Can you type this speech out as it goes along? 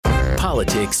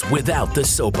Politics without the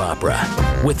soap opera,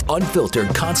 with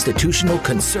unfiltered constitutional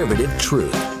conservative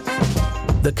truth.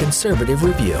 The Conservative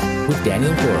Review with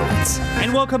Daniel Horowitz.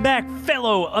 And welcome back,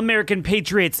 fellow American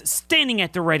patriots, standing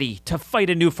at the ready to fight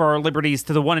anew for our liberties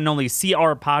to the one and only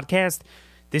CR Podcast.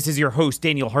 This is your host,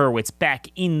 Daniel Horowitz, back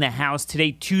in the house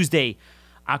today, Tuesday,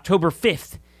 October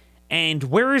 5th. And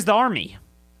where is the Army?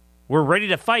 We're ready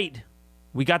to fight.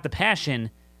 We got the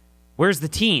passion. Where's the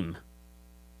team?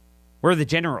 Where are the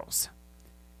generals?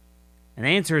 And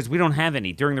the answer is we don't have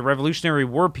any. During the Revolutionary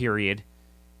War period,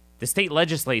 the state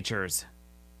legislatures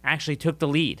actually took the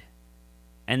lead.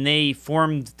 And they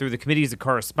formed, through the committees of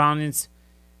correspondence,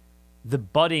 the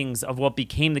buddings of what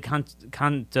became the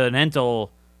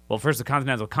Continental, well, first the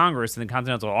Continental Congress and the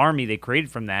Continental Army they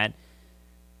created from that.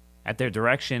 At their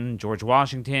direction, George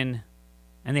Washington,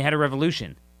 and they had a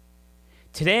revolution.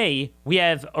 Today, we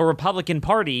have a Republican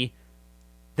Party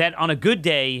that on a good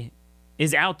day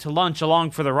is out to lunch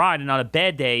along for the ride, and on a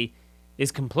bad day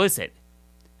is complicit.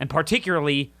 And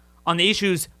particularly on the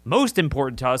issues most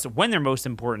important to us, when they're most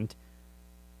important,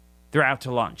 they're out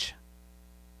to lunch.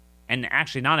 And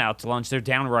actually not out to lunch, they're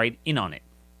downright in on it.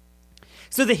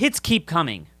 So the hits keep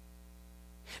coming.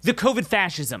 The COVID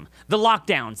fascism, the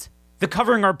lockdowns, the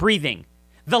covering our breathing,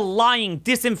 the lying,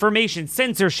 disinformation,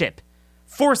 censorship,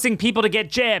 forcing people to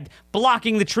get jabbed,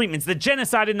 blocking the treatments, the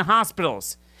genocide in the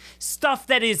hospitals, stuff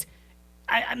that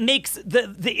makes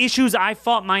the issues I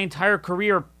fought my entire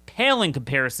career pale in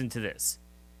comparison to this.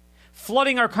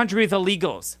 Flooding our country with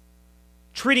illegals,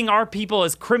 treating our people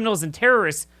as criminals and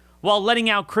terrorists while letting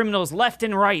out criminals left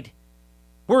and right.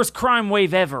 Worst crime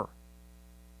wave ever.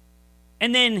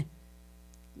 And then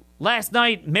last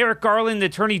night, Merrick Garland, the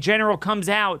Attorney General, comes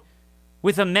out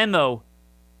with a memo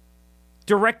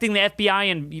directing the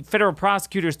FBI and federal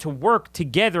prosecutors to work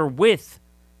together with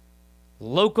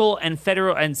local and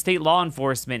federal and state law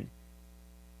enforcement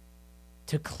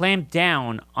to clamp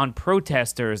down on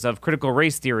protesters of critical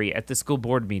race theory at the school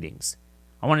board meetings.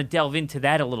 I want to delve into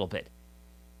that a little bit.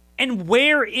 And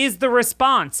where is the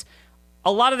response?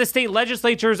 A lot of the state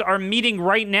legislatures are meeting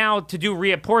right now to do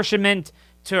reapportionment,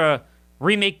 to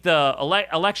remake the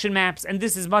election maps, and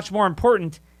this is much more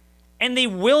important. And they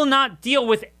will not deal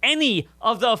with any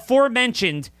of the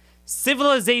aforementioned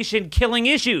civilization-killing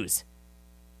issues.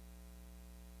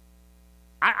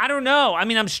 I don't know. I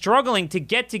mean, I'm struggling to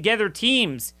get together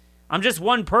teams. I'm just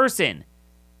one person.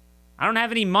 I don't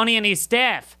have any money, any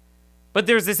staff. But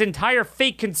there's this entire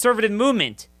fake conservative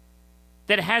movement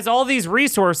that has all these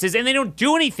resources, and they don't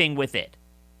do anything with it.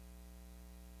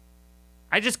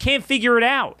 I just can't figure it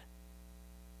out.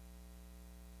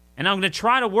 And I'm going to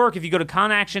try to work, if you go to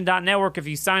conaction.network, if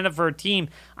you sign up for a team,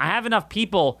 I have enough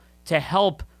people to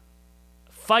help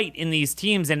fight in these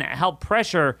teams and help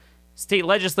pressure state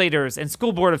legislators and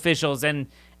school board officials and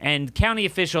county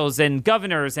officials and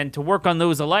governors, and to work on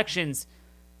those elections.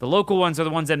 The local ones are the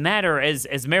ones that matter,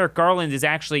 as Merrick Garland is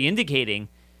actually indicating.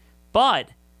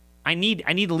 But I need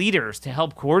leaders to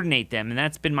help coordinate them, and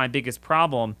that's been my biggest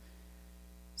problem.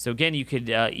 So again, you could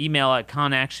email at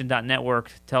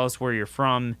conaction.network, tell us where you're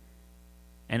from,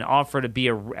 and offer to be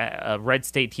a red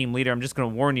state team leader. I'm just going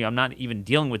to warn you, I'm not even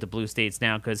dealing with the blue states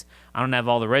now because I don't have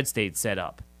all the red states set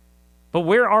up. But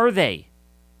where are they?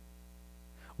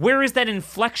 Where is that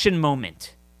inflection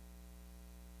moment?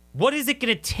 What is it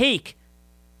going to take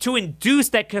to induce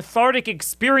that cathartic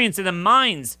experience in the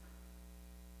minds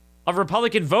of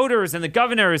Republican voters and the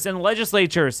governors and the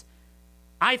legislatures?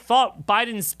 I thought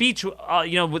Biden's speech,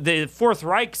 the Fourth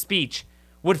Reich speech,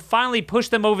 would finally push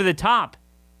them over the top.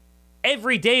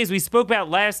 Every day, as we spoke about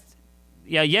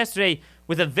yesterday,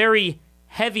 with a very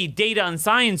heavy data and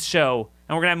science show,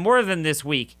 and we're going to have more of them this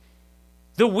week,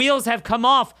 the wheels have come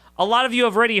off. A lot of you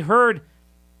have already heard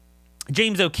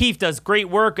James O'Keefe does great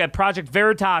work at Project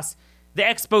Veritas, the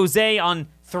expose on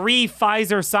 3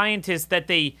 Pfizer scientists that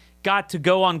they got to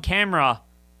go on camera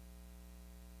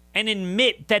and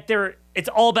admit that it's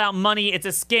all about money, it's a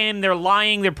scam, they're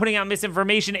lying, they're putting out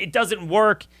misinformation, it doesn't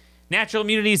work, natural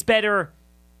immunity is better.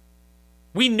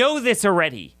 We know this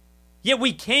already, yet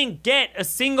we can't get a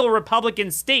single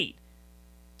Republican state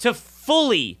to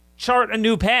fully chart a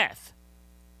new path.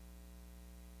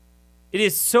 It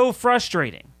is so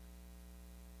frustrating.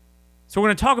 So we're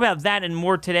going to talk about that and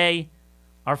more today.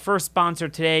 Our first sponsor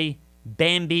today,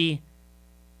 Bambi.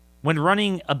 When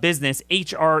running a business,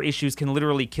 HR issues can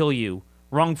literally kill you.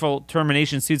 Wrongful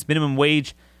termination suits, minimum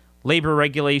wage, labor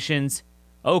regulations.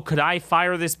 Oh, could I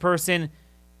fire this person?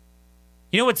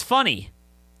 You know what's funny?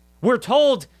 We're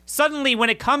told suddenly when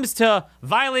it comes to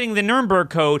violating the Nuremberg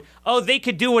Code, oh, they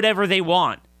could do whatever they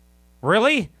want.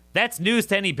 Really? That's news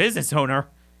to any business owner.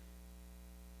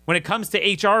 When it comes to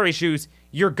HR issues,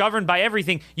 you're governed by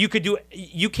everything. You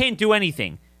can't do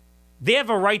anything. They have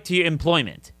a right to your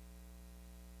employment.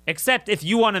 Except if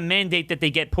you want to mandate that they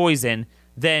get poison,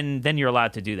 then you're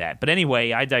allowed to do that. But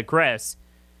anyway, I digress.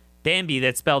 Bambee,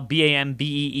 that's spelled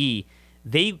Bambee,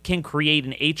 they can create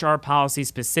an HR policy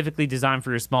specifically designed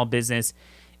for your small business.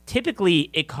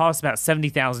 Typically, it costs about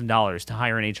 $70,000 to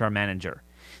hire an HR manager.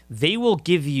 They will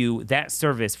give you that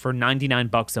service for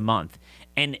 $99 a month,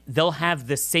 and they'll have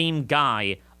the same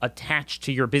guy attached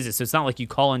to your business. So it's not like you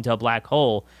call into a black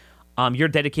hole. Your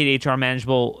dedicated HR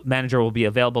manager will be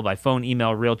available by phone,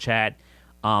 email, real chat.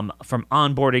 From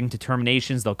onboarding to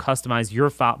terminations, they'll customize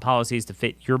your policies to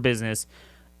fit your business.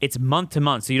 It's month to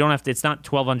month, so you don't have to. It's not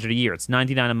 $1,200 a year. It's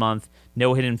 $99 a month.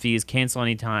 No hidden fees. Cancel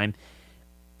anytime.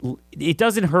 It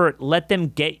doesn't hurt. Let them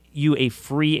get you a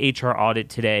free HR audit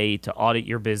today to audit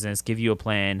your business. Give you a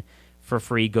plan for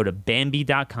free. Go to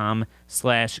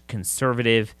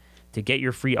Bambee.com/conservative to get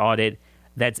your free audit.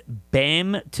 That's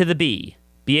BAM to the B.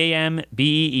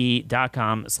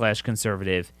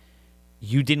 BAMBEE.com/conservative.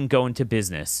 You didn't go into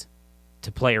business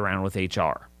to play around with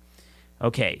HR.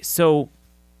 Okay, so,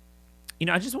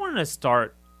 I just wanted to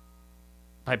start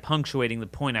by punctuating the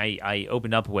point I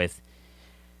opened up with.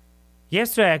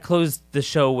 Yesterday, I closed the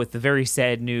show with the very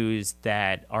sad news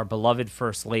that our beloved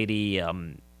First Lady,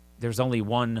 there's only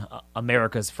one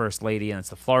America's First Lady, and it's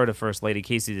the Florida First Lady,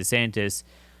 Casey DeSantis,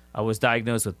 was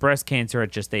diagnosed with breast cancer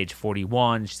at just age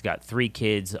 41. She's got 3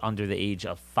 kids under the age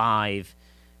of 5,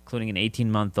 including an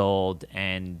 18-month-old.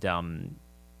 And,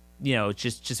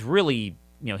 just really,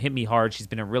 hit me hard. She's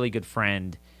been a really good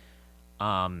friend.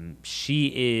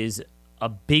 She is a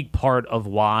big part of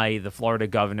why the Florida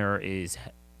governor is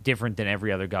different than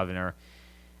every other governor.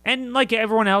 And like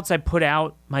everyone else, I put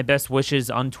out my best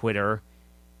wishes on Twitter.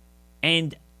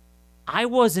 And I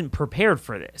wasn't prepared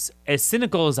for this, as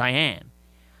cynical as I am.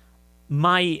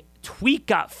 My tweet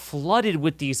got flooded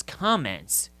with these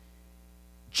comments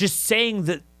just saying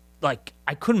that,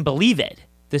 I couldn't believe it,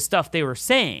 the stuff they were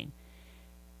saying.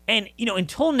 And,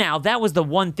 until now, that was the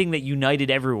one thing that united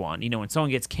everyone. When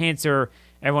someone gets cancer,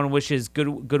 everyone wishes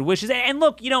good wishes. And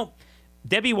look,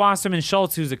 Debbie Wasserman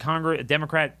Schultz, who's a prominent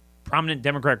Democrat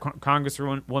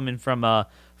congresswoman from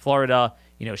Florida,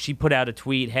 she put out a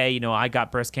tweet, hey, I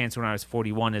got breast cancer when I was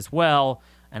 41 as well,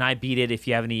 and I beat it. If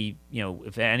you have any,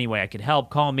 if any way I could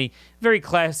help, call me. Very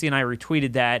classy, and I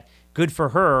retweeted that. Good for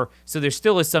her. So there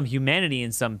still is some humanity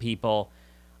in some people.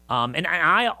 And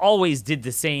I always did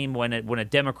the same when a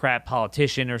Democrat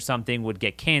politician or something would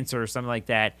get cancer or something like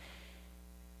that.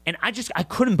 And I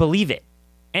couldn't believe it.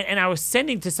 And I was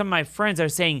sending to some of my friends, I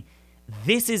was saying,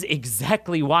 this is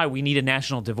exactly why we need a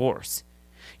national divorce.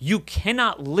 You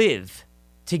cannot live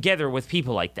together with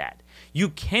people like that. You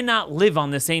cannot live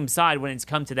on the same side when it's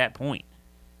come to that point.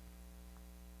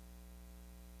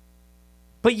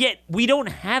 But yet, we don't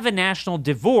have a national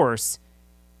divorce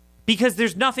because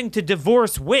there's nothing to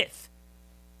divorce with.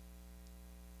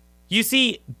 You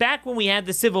see, back when we had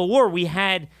the Civil War, we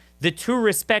had the two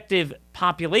respective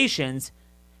populations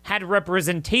had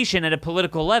representation at a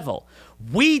political level.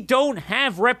 We don't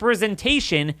have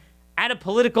representation at a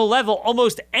political level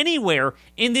almost anywhere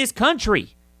in this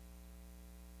country.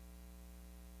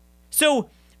 So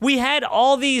we had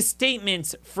all these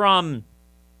statements from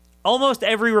almost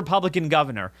every Republican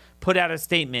governor put out a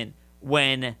statement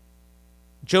when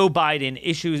Joe Biden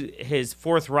issued his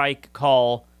Fourth Reich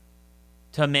call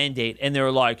to mandate, and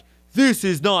they're like, this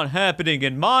is not happening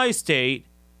in my state.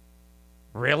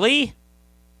 Really?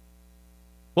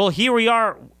 Well, here we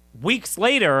are weeks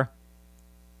later,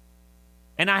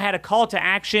 and I had a call to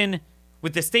action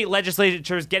with the state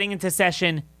legislatures getting into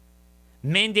session,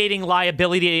 mandating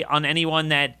liability on anyone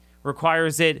that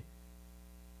requires it,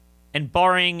 and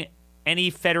barring any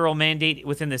federal mandate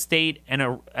within the state,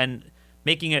 and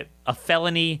making it a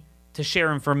felony to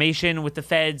share information with the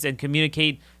feds and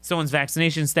communicate someone's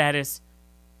vaccination status.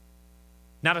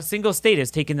 Not a single state has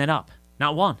taken that up.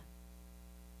 Not one.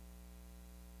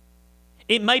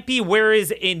 It might be,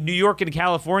 whereas in New York and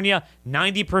California,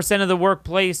 90% of the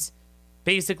workplace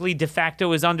basically de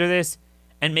facto is under this,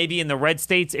 and maybe in the red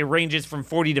states it ranges from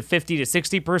 40 to 50 to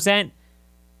 60%.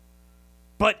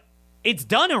 But it's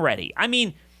done already. I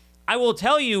mean, I will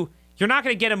tell you, you're not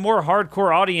going to get a more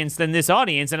hardcore audience than this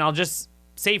audience, and I'll just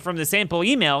say from the sample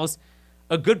emails,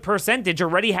 a good percentage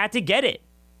already had to get it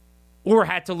or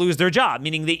had to lose their job,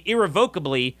 meaning they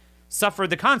irrevocably suffered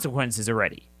the consequences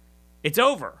already. It's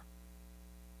over.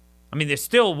 I mean, there's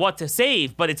still what to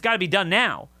save, but it's got to be done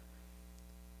now.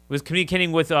 I was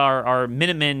communicating with our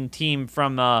Minutemen team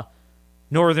from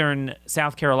northern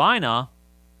South Carolina,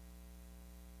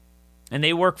 and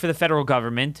they work for the federal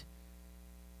government.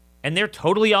 And they're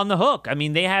totally on the hook. I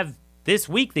mean, they have this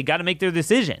week, they got to make their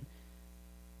decision.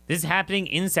 This is happening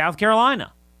in South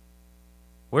Carolina.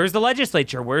 Where's the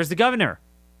legislature? Where's the governor?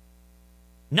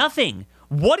 Nothing.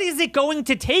 What is it going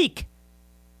to take?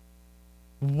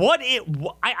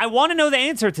 I want to know the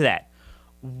answer to that.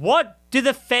 What do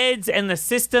the feds and the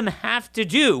system have to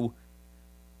do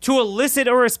to elicit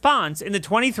a response in the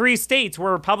 23 states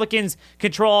where Republicans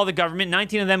control all the government,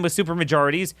 19 of them with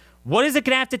supermajorities? What is it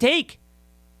going to have to take?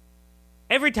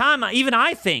 Every time, even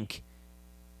I think,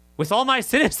 with all my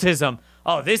cynicism,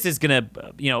 oh, this is going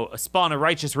to, spawn a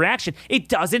righteous reaction. It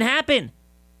doesn't happen.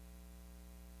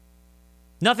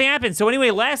 Nothing happens. So anyway,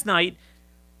 last night,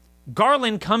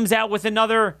 Garland comes out with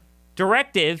another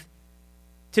directive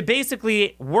to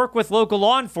basically work with local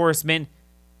law enforcement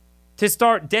to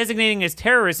start designating as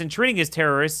terrorists and treating as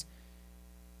terrorists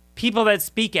people that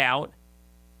speak out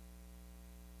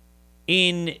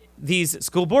in these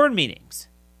school board meetings.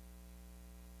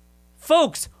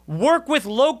 Folks, work with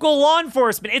local law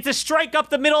enforcement. It's a strike up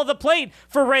the middle of the plate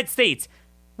for red states.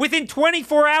 Within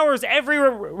 24 hours, every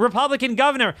Republican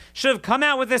governor should have come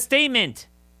out with a statement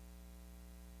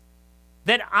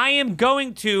that I am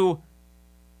going to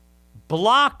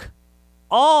block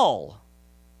all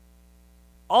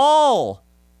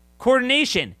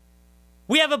coordination.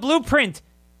 We have a blueprint.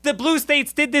 The blue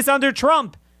states did this under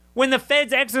Trump when the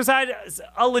feds exercised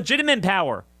a legitimate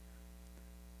power.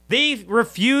 They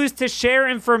refused to share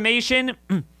information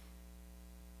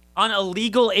on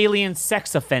illegal alien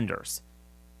sex offenders.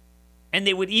 And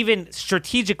they would even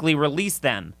strategically release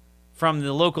them from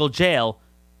the local jail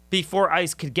before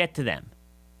ICE could get to them.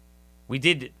 We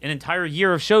did an entire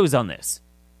year of shows on this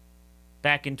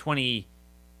back in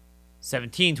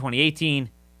 2017, 2018.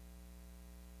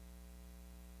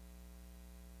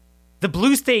 The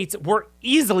blue states were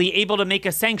easily able to make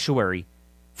a sanctuary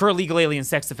for illegal alien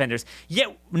sex offenders.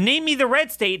 Yet, name me the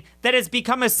red state that has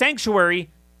become a sanctuary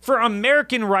for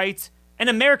American rights and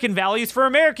American values for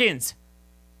Americans.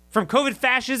 From COVID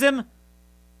fascism,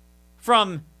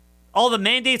 from all the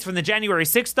mandates from the January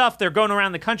 6th stuff, they're going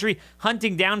around the country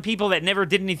hunting down people that never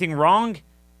did anything wrong.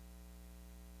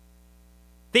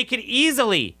 They could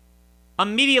easily,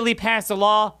 immediately pass a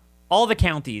law, all the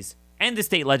counties and the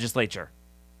state legislature,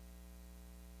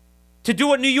 to do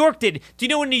what New York did. Do you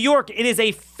know in New York, it is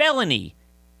a felony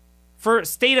for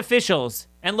state officials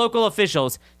and local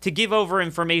officials to give over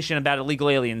information about illegal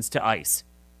aliens to ICE.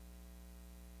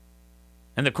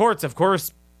 And the courts, of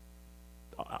course,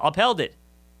 upheld it.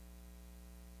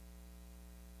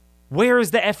 Where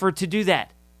is the effort to do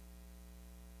that?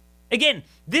 Again,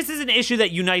 this is an issue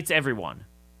that unites everyone.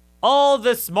 All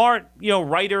the smart,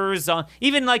 writers,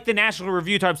 even like the National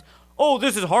Review types, oh,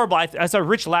 this is horrible. I saw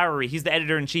Rich Lowry, he's the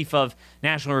editor-in-chief of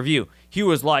National Review. He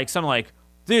was something like,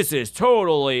 this is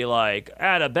totally,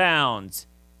 out of bounds.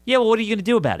 Yeah, well, what are you going to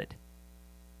do about it?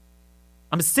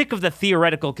 I'm sick of the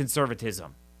theoretical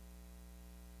conservatism.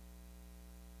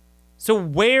 So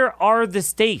where are the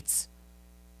states?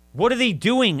 What are they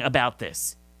doing about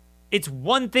this? It's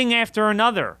one thing after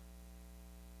another.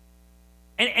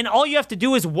 And all you have to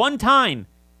do is one time,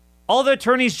 all the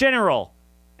attorneys general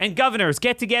and governors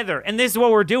get together, and this is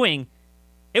what we're doing,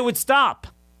 it would stop.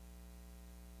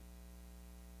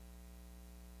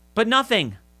 But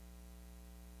nothing.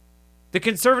 The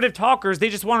conservative talkers, they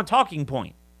just want a talking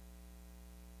point.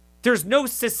 There's no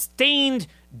sustained,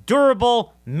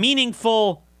 durable,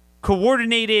 meaningful,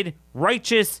 coordinated,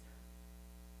 righteous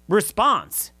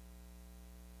response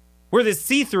where there's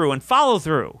see-through and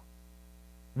follow-through.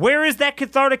 Where is that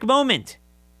cathartic moment?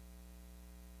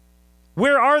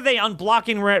 Where are they on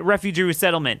blocking refugee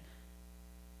resettlement?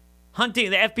 The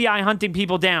FBI hunting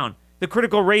people down. The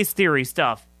critical race theory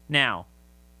stuff now.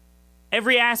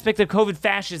 Every aspect of COVID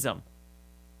fascism.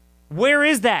 Where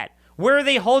is that? Where are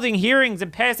they holding hearings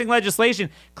and passing legislation,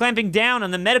 clamping down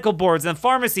on the medical boards and the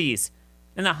pharmacies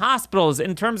and the hospitals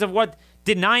in terms of what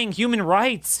denying human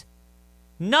rights?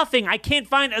 Nothing. I can't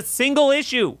find a single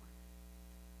issue.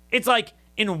 It's like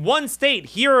in one state,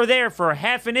 here or there, for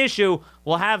half an issue,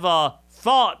 we'll have a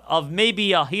thought of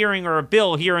maybe a hearing or a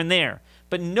bill here and there,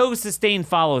 but no sustained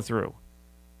follow-through.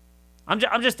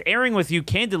 I'm just airing with you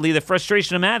candidly the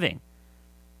frustration I'm having.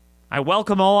 I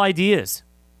welcome all ideas.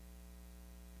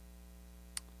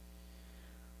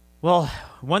 Well,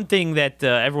 one thing that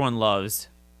everyone loves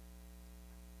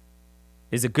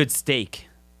is a good steak.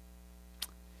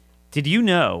 Did you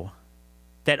know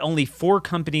that only 4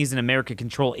 companies in America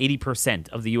control 80%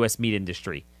 of the U.S. meat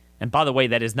industry? And by the way,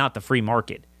 that is not the free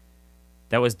market.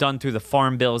 That was done through the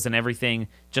farm bills and everything,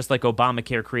 just like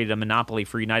Obamacare created a monopoly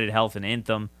for United Health and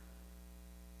Anthem.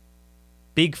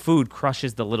 Big food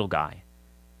crushes the little guy.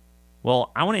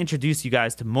 Well, I want to introduce you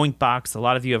guys to Moink Box. A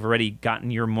lot of you have already gotten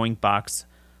your Moink Box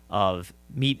of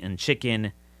meat and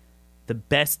chicken. The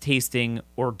best tasting,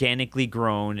 organically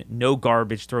grown, no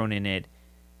garbage thrown in it.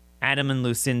 Adam and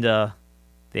Lucinda,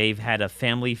 they've had a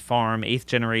family farm, 8th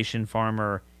generation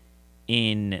farmer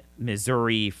in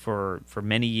Missouri for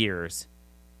many years.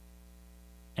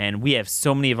 And we have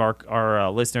so many of our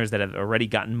listeners that have already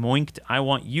gotten moinked. I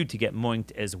want you to get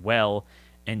moinked as well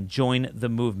and join the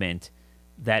movement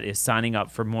that is signing up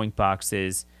for Moink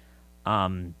Boxes.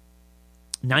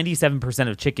 97%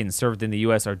 of chickens served in the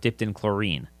U.S. are dipped in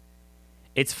chlorine.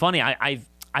 It's funny. I've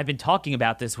been talking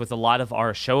about this with a lot of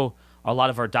our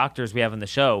doctors we have on the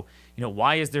show. You know,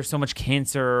 why is there so much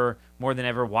cancer more than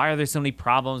ever? Why are there so many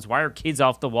problems? Why are kids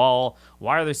off the wall?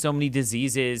 Why are there so many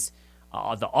diseases?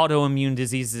 The autoimmune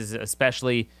diseases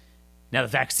especially. Now, the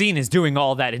vaccine is doing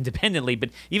all that independently,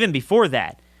 but even before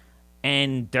that.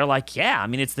 And they're like, yeah, I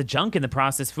mean, it's the junk in the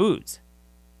processed foods.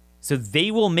 So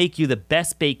they will make you the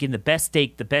best bacon, the best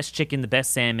steak, the best chicken, the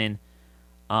best salmon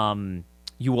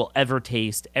you will ever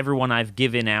taste. Everyone I've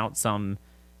given out some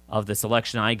of the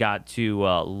selection I got to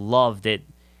loved it.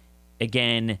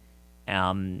 Again,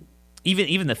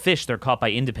 even the fish, they're caught by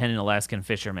independent Alaskan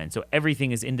fishermen. So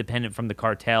everything is independent from the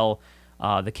cartel,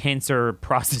 the cancer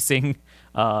processing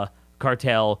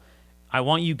cartel. I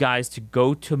want you guys to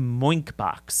go to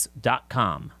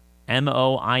moinkbox.com,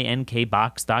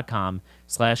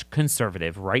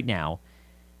 moinkbox.com/conservative right now.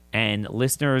 And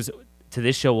listeners to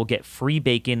this show will get free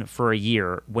bacon for a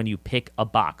year when you pick a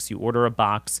box. You order a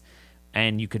box,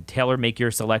 and you could tailor make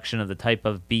your selection of the type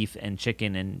of beef and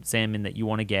chicken and salmon that you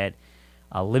want to get.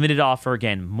 A limited offer,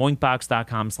 again,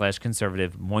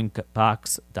 moinkbox.com/conservative,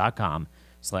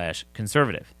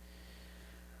 moinkbox.com/conservative.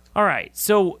 All right,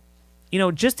 so, you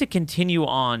know, just to continue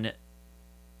on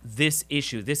this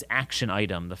issue, this action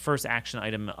item, the first action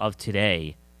item of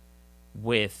today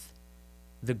with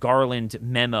the Garland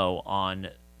memo on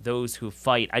those who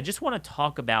fight, I just want to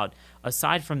talk about,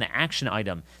 aside from the action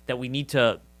item, that we need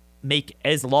to make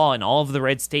as law in all of the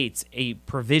red states a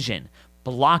provision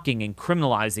blocking and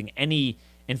criminalizing any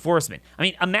enforcement. I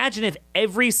mean, imagine if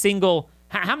every single...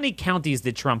 How many counties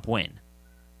did Trump win?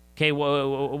 Okay,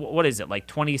 what is it, like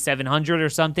 2,700 or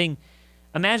something?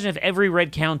 Imagine if every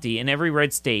red county in every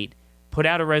red state put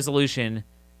out a resolution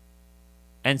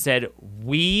and said,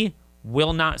 we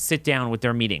will not sit down with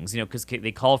their meetings, you know, because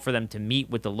they call for them to meet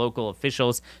with the local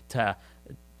officials to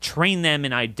train them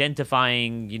in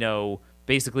identifying, you know,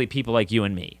 basically people like you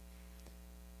and me.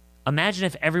 Imagine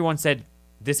if everyone said,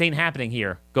 this ain't happening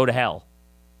here, go to hell.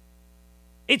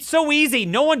 It's so easy.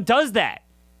 No one does that.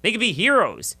 They could be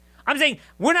heroes. I'm saying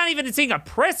we're not even seeing a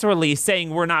press release saying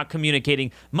we're not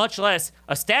communicating, much less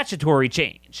a statutory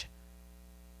change.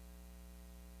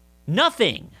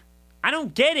 Nothing. I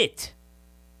don't get it.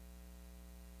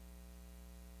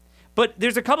 But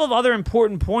there's a couple of other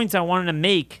important points I wanted to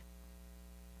make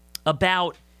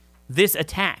about this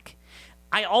attack.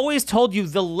 I always told you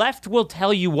the left will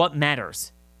tell you what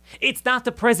matters. It's not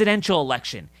the presidential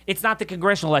election. It's not the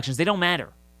congressional elections. They don't matter.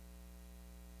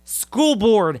 School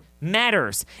board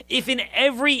matters. If in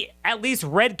every, at least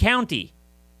red county,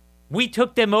 we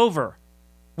took them over,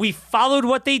 we followed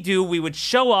what they do, we would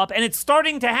show up, and it's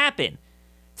starting to happen.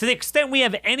 To the extent we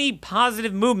have any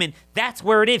positive movement, that's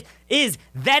where it is.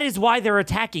 That is why they're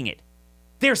attacking it.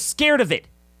 They're scared of it.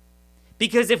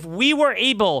 Because if we were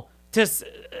able to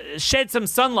shed some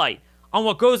sunlight on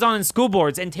what goes on in school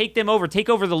boards and take over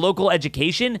the local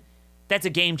education, that's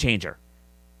a game changer.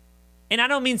 And I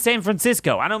don't mean San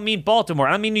Francisco. I don't mean Baltimore.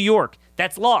 I don't mean New York.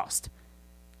 That's lost.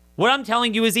 What I'm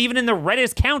telling you is even in the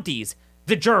reddest counties,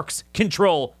 the jerks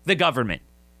control the government.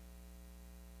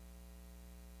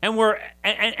 And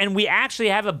we actually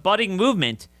have a budding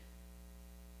movement,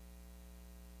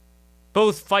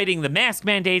 both fighting the mask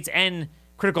mandates and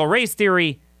critical race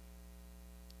theory.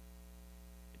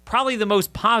 Probably the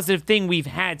most positive thing we've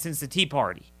had since the Tea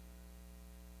Party.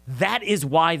 That is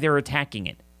why they're attacking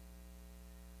it.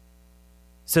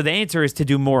 So the answer is to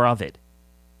do more of it.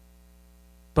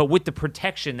 But with the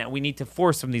protection that we need to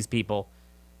force from these people,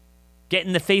 get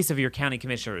in the face of your county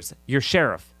commissioners, your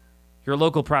sheriff, your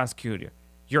local prosecutor,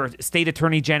 your state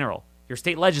attorney general, your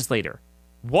state legislator.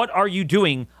 What are you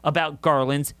doing about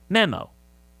Garland's memo?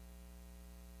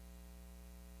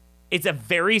 It's a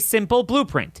very simple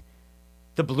blueprint.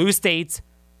 The blue states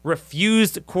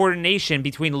refused coordination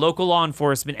between local law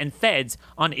enforcement and feds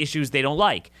on issues they don't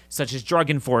like, such as drug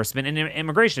enforcement and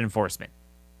immigration enforcement.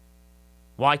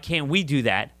 Why can't we do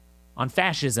that on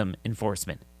fascism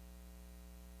enforcement?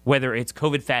 Whether it's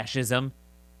COVID fascism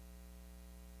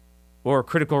or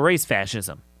critical race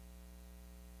fascism.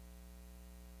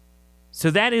 So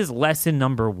that is lesson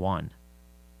number one.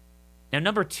 Now,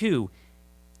 number two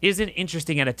isn't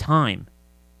interesting at a time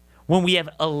when we have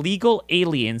illegal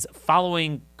aliens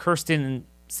following Kirsten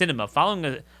Sinema,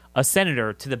 following a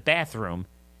senator to the bathroom,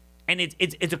 and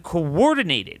it's a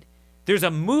coordinated. There's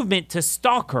a movement to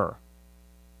stalk her.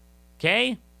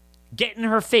 Okay? Get in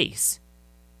her face.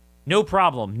 No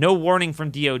problem. No warning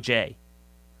from DOJ.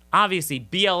 Obviously,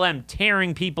 BLM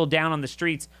tearing people down on the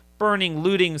streets, burning,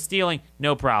 looting, stealing,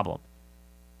 no problem.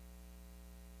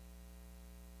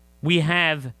 We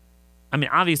have,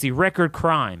 obviously, record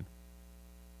crime.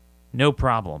 No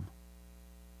problem.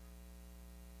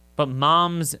 But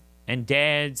moms and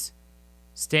dads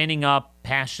standing up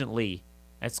passionately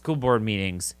at school board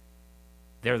meetings,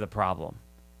 they're the problem.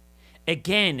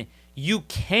 Again, you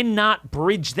cannot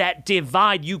bridge that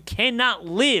divide. You cannot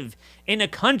live in a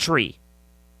country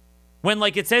when,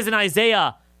 like it says in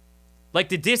Isaiah, like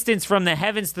the distance from the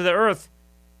heavens to the earth,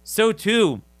 so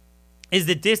too is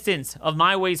the distance of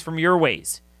my ways from your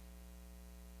ways.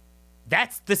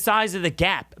 That's the size of the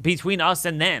gap between us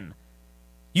and them.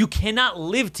 You cannot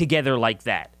live together like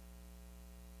that.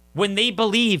 When they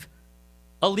believe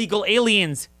illegal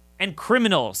aliens and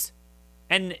criminals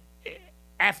and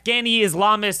Afghani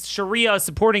Islamist Sharia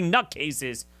supporting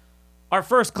nutcases are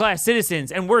first-class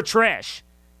citizens and we're trash.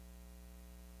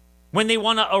 When they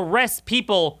want to arrest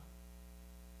people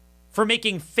for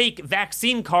making fake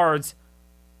vaccine cards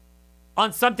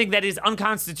on something that is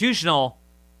unconstitutional,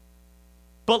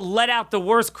 but let out the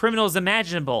worst criminals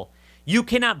imaginable. You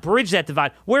cannot bridge that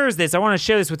divide. Where is this? I want to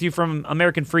share this with you from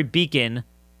American Free Beacon.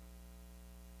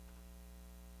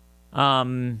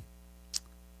 Washington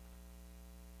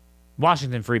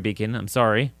Free Beacon, I'm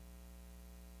sorry.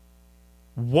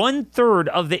 1/3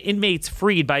 of the inmates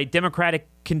freed by Democratic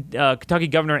Kentucky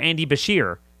Governor Andy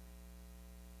Beshear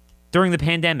during the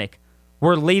pandemic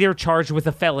were later charged with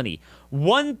a felony.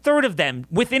 1/3 of them,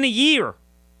 within a year,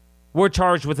 were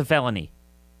charged with a felony.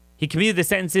 He commuted the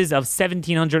sentences of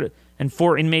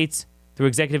 1,704 inmates through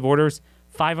executive orders.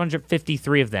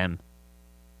 553 of them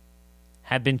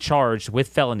have been charged with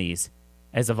felonies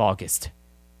as of August.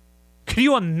 Could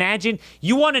you imagine?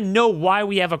 You want to know why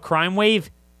we have a crime wave?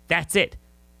 That's it.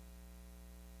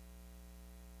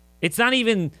 It's not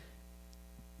even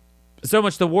so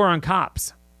much the war on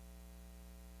cops.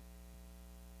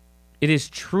 It is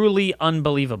truly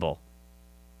unbelievable.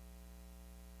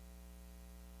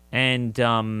 And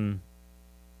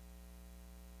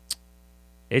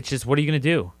it's just, what are you going to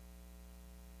do?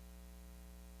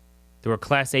 There were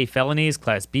Class A felonies,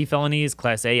 Class B felonies.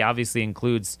 Class A obviously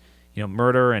includes,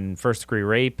 murder and first-degree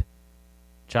rape,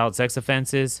 child sex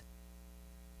offenses.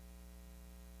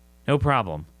 No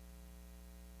problem.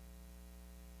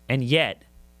 And yet,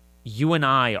 you and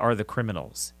I are the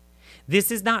criminals.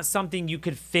 This is not something you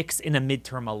could fix in a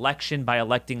midterm election by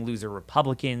electing loser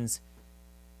Republicans.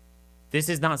 This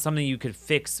is not something you could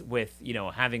fix with,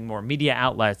 having more media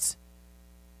outlets.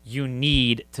 You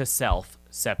need to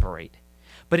self-separate.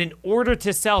 But in order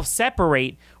to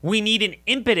self-separate, we need an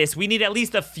impetus. We need at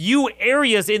least a few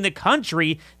areas in the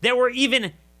country that we're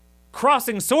even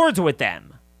crossing swords with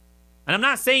them. And I'm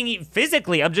not saying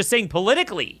physically, I'm just saying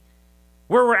politically,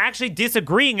 where we're actually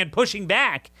disagreeing and pushing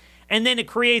back. And then it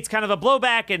creates kind of a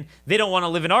blowback, and they don't want to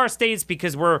live in our states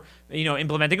because we're,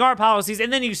 implementing our policies.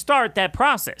 And then you start that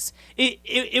process.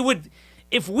 It would,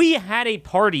 if we had a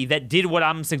party that did what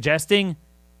I'm suggesting,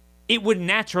 it would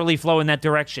naturally flow in that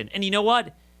direction. And you know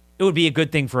what? It would be a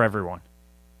good thing for everyone.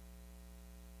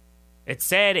 It's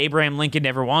sad Abraham Lincoln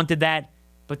never wanted that,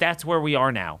 but that's where we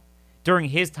are now. During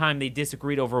his time, they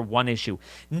disagreed over one issue.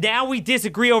 Now we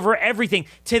disagree over everything.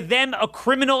 To them, a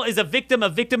criminal is a victim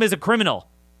is a criminal.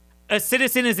 A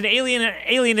citizen is an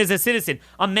alien is a citizen.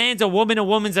 A man's a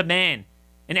woman's a man.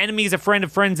 An enemy is a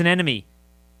friend's an enemy.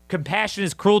 Compassion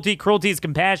is cruelty is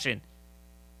compassion.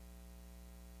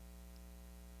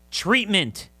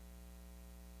 Treatment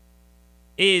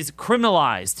is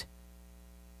criminalized.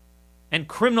 And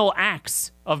criminal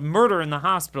acts of murder in the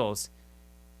hospitals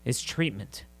is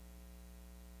treatment.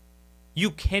 You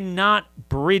cannot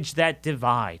bridge that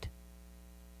divide.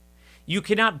 You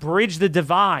cannot bridge the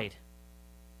divide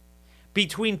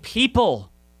between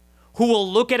people who will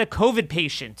look at a COVID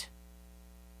patient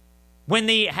when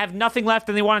they have nothing left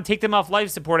and they want to take them off life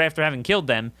support after having killed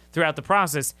them throughout the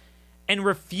process and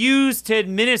refuse to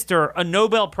administer a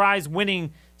Nobel Prize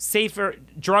winning safer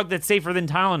drug that's safer than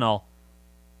Tylenol.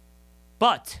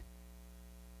 But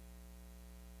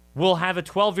we'll have a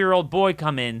 12-year-old boy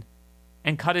come in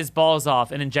and cut his balls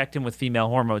off and inject him with female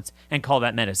hormones and call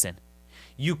that medicine.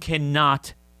 You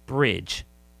cannot bridge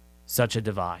such a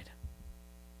divide.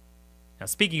 Now,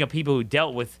 speaking of people who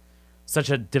dealt with such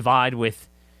a divide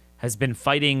has been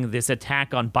fighting this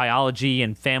attack on biology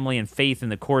and family and faith in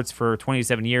the courts for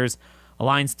 27 years.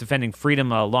 Alliance Defending Freedom,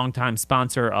 a longtime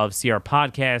sponsor of CR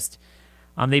Podcast.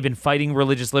 They've been fighting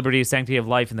religious liberty, sanctity of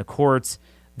life in the courts.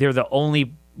 They're one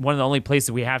of the only places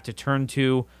we have to turn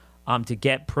to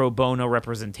get pro bono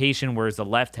representation, whereas the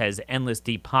left has endless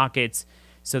deep pockets.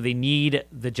 So they need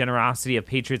the generosity of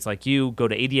patriots like you. Go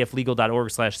to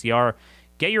adflegal.org/CR.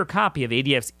 Get your copy of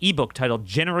ADF's ebook titled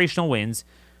Generational Wins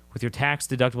with your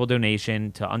tax-deductible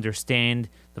donation to understand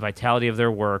the vitality of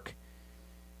their work.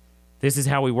 This is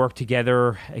how we work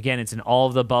together. Again, it's an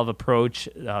all-of-the-above approach.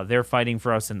 They're fighting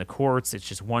for us in the courts. It's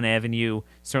just one avenue,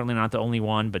 certainly not the only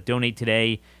one, but donate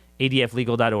today,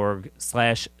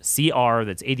 adflegal.org/CR.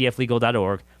 That's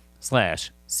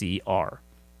adflegal.org/CR.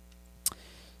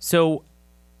 So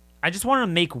I just want to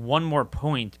make one more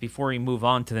point before we move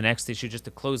on to the next issue, just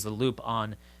to close the loop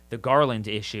on the Garland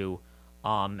issue,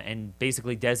 and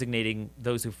basically designating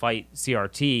those who fight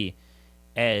CRT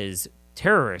as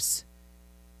terrorists.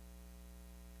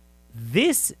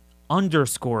 This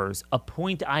underscores a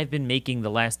point I've been making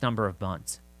the last number of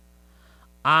months.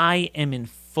 I am in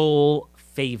full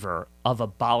favor of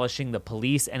abolishing the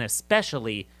police, and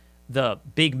especially the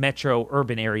big metro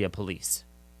urban area police.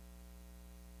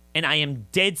 And I am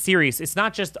dead serious. It's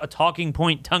not just a talking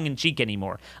point, tongue-in-cheek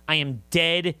anymore. I am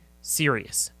dead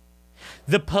serious.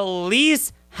 The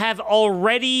police have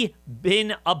already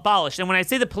been abolished. And when I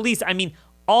say the police, I mean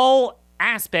all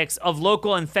aspects of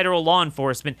local and federal law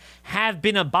enforcement have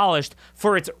been abolished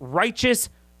for its righteous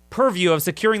purview of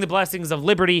securing the blessings of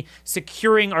liberty,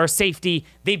 securing our safety.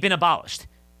 They've been abolished.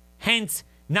 Hence,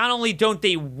 not only don't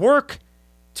they work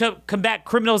to combat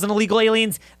criminals and illegal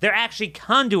aliens, they're actually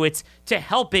conduits to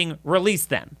helping release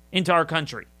them into our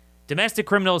country. Domestic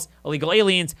criminals, illegal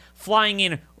aliens, flying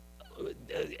in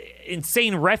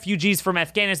insane refugees from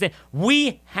Afghanistan.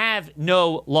 We have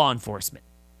no law enforcement.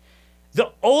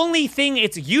 The only thing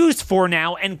it's used for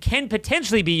now, and can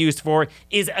potentially be used for,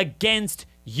 is against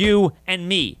you and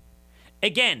me.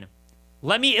 Again,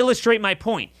 let me illustrate my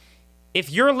point. If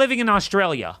you're living in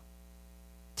Australia,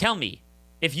 tell me,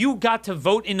 if you got to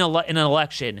vote in an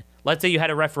election, let's say you had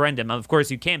a referendum. Of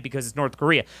course, you can't because it's North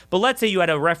Korea. But let's say you had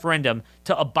a referendum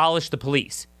to abolish the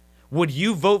police. Would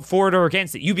you vote for it or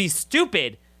against it? You'd be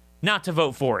stupid not to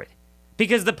vote for it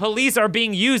because the police are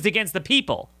being used against the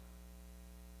people.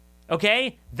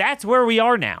 Okay? That's where we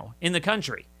are now in the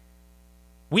country.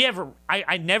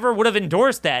 I never would have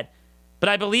endorsed that, but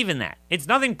I believe in that. It's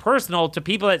nothing personal to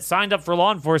people that signed up for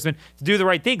law enforcement to do the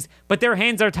right things, but their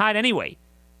hands are tied anyway.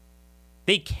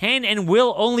 They can and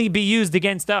will only be used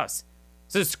against us.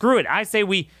 So screw it. I say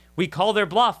we call their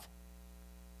bluff.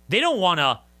 They don't want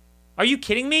to. Are you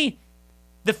kidding me?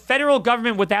 The federal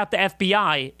government without the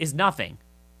FBI is nothing.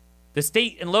 The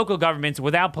state and local governments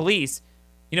without police,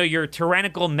 your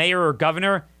tyrannical mayor or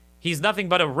governor, he's nothing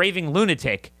but a raving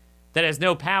lunatic that has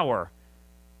no power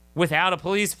without a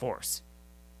police force.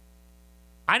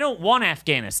 I don't want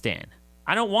Afghanistan.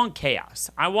 I don't want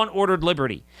chaos. I want ordered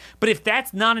liberty. But if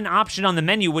that's not an option on the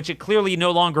menu, which it clearly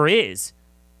no longer is,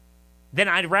 then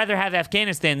I'd rather have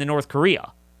Afghanistan than North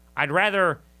Korea. I'd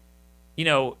rather,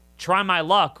 try my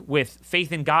luck with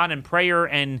faith in God and prayer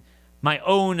and my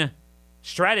own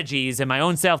strategies and my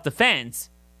own self-defense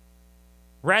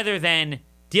rather than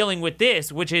dealing with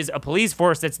this, which is a police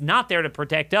force that's not there to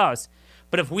protect us.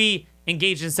 But if we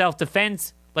engage in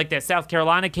self-defense, like that South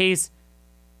Carolina case,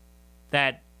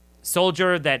 that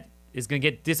soldier that is going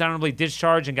to get dishonorably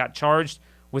discharged and got charged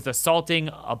with assaulting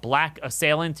a black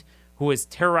assailant who was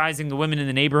terrorizing the women in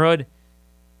the neighborhood,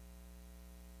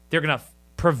 they're going to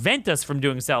prevent us from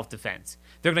doing self-defense.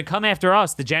 They're going to come after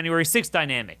us, the January 6th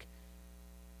dynamic,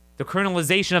 the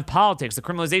criminalization of politics, the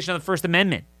criminalization of the First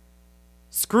Amendment.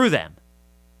 Screw them.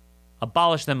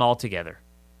 Abolish them altogether.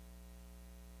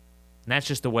 And that's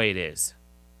just the way it is.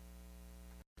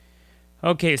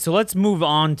 Okay, so let's move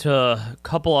on to a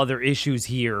couple other issues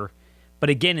here. But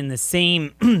again, in the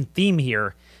same theme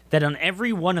here, that on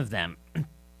every one of them,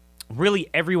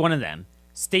 really every one of them,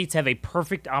 states have a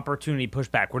perfect opportunity to push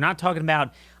back. We're not talking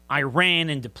about Iran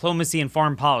and diplomacy and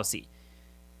foreign policy.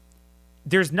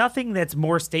 There's nothing that's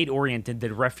more state-oriented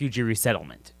than refugee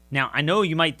resettlement. Now, I know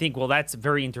you might think, well, that's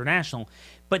very international,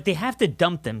 but they have to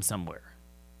dump them somewhere.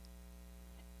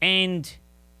 And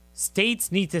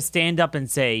states need to stand up and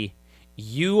say,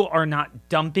 you are not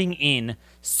dumping in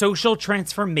social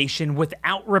transformation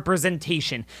without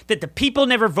representation, that the people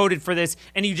never voted for this,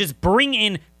 and you just bring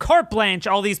in carte blanche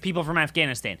all these people from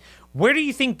Afghanistan. Where do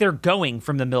you think they're going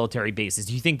from the military bases?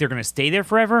 Do you think they're going to stay there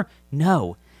forever?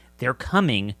 No, they're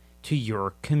coming to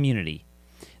your community.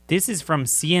 This is from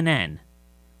CNN,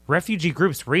 refugee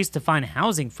groups raced to find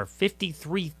housing for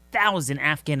 53,000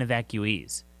 Afghan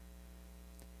evacuees.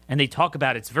 And they talk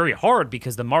about it's very hard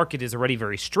because the market is already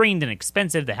very strained and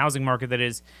expensive, the housing market that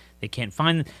is. They can't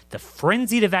find the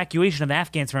frenzied evacuation of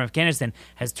Afghans from Afghanistan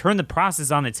has turned the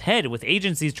process on its head with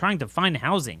agencies trying to find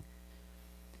housing.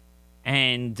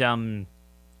 And,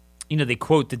 they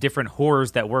quote the different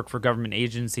whores that work for government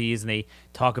agencies, and they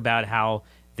talk about how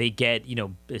they get,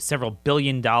 several $1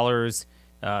 billion,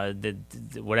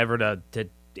 to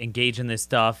engage in this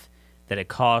stuff, that it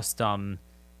costs, the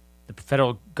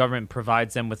federal government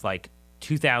provides them with like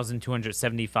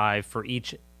 $2,275 for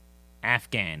each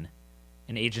Afghan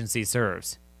an agency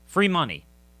serves. Free money.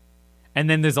 And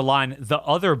then there's a line, the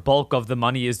other bulk of the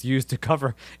money is used to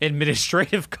cover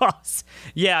administrative costs.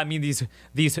 Yeah, I mean, these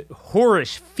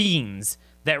whorish fiends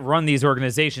that run these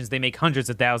organizations, they make hundreds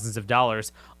of thousands of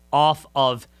dollars off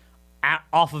of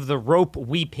the rope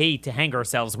we pay to hang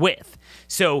ourselves with.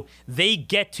 So they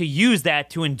get to use that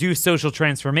to induce social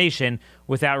transformation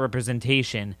without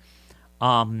representation.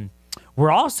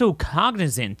 We're also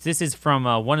cognizant, this is from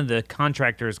one of the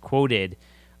contractors quoted,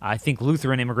 I think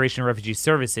Lutheran Immigration and Refugee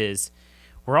Services,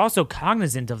 we're also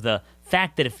cognizant of the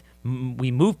fact that if we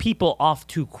move people off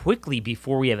too quickly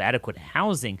before we have adequate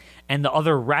housing and the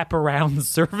other wraparound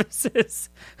services,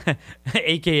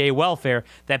 aka welfare,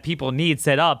 that people need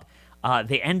set up,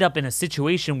 they end up in a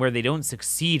situation where they don't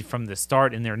succeed from the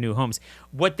start in their new homes.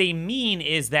 What they mean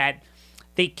is that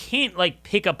they can't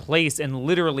pick a place and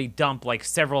literally dump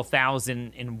several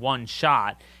thousand in one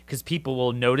shot because people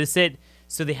will notice it.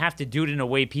 So they have to do it in a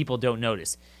way people don't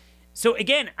notice. So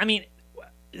again, I mean,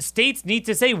 states need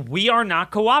to say, we are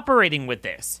not cooperating with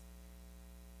this.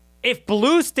 If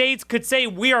blue states could say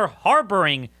we are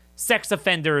harboring sex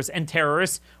offenders and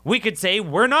terrorists, we could say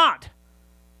we're not.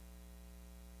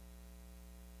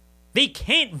 They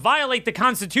can't violate the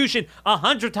Constitution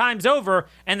 100 times over,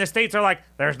 and the states are like,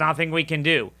 there's nothing we can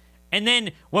do. And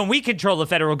then when we control the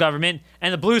federal government,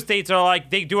 and the blue states are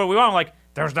like, they do what we want, I'm like,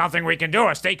 there's nothing we can do.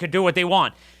 A state could do what they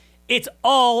want. It's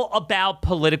all about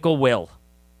political will.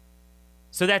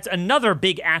 So that's another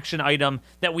big action item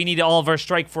that we need all of our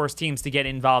strike force teams to get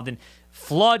involved in.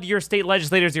 Flood your state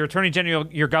legislators, your attorney general,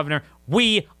 your governor.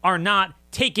 We are not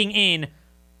taking in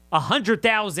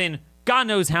 100,000, God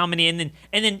knows how many, and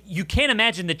then you can't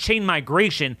imagine the chain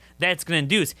migration that's going to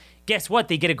induce. Guess what?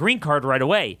 They get a green card right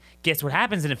away. Guess what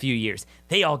happens in a few years?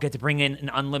 They all get to bring in an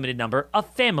unlimited number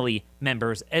of family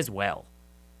members as well.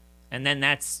 And then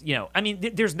that's,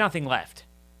 there's nothing left.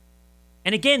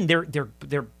 And again,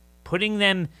 they're putting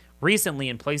them recently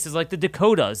in places like the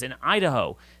Dakotas and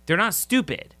Idaho. They're not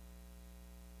stupid.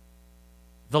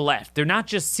 The left. They're not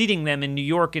just seating them in New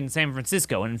York and San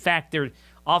Francisco. And in fact, they're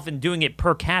often doing it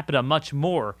per capita much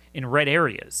more in red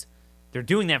areas. They're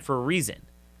doing that for a reason.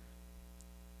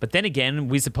 But then again,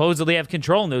 we supposedly have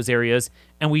control in those areas,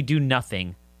 and we do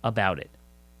nothing about it.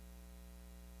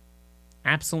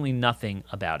 Absolutely nothing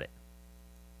about it.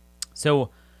 So,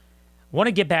 I want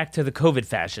to get back to the COVID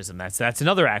fascism. That's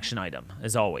another action item,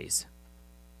 as always.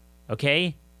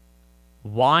 Okay?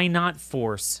 Why not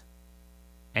force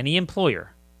any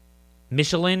employer?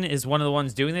 Michelin is one of the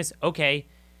ones doing this. Okay,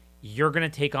 you're going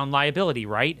to take on liability,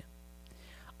 right?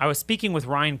 I was speaking with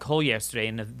Ryan Cole yesterday,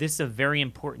 and this is a very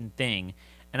important thing,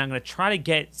 and I'm going to try to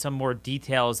get some more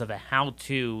details of how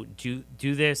to do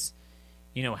this,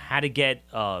 how to get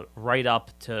right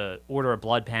up to order a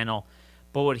blood panel.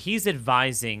 But what he's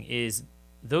advising is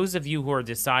those of you who are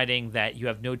deciding that you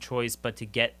have no choice but to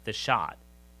get the shot,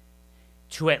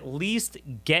 to at least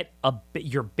get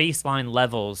your baseline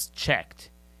levels checked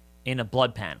in a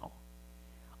blood panel.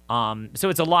 So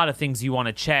it's a lot of things you want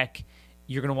to check.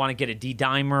 You're going to want to get a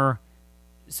D-dimer,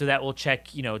 so that will check,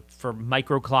 for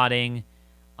microclotting,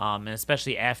 and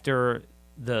especially after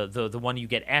the one you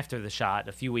get after the shot,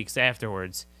 a few weeks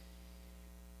afterwards.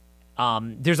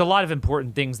 There's a lot of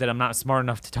important things that I'm not smart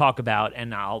enough to talk about,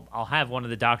 and I'll have one of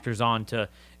the doctors on to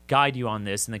guide you on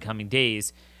this in the coming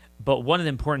days. But one of the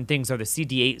important things are the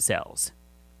CD8 cells.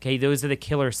 Okay, those are the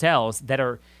killer cells that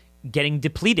are getting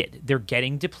depleted. They're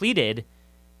getting depleted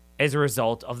as a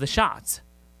result of the shots.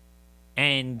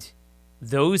 And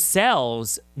those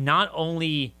cells not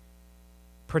only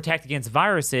protect against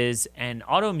viruses and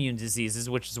autoimmune diseases,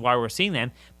 which is why we're seeing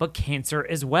them, but cancer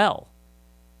as well.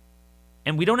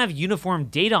 And we don't have uniform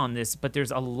data on this, but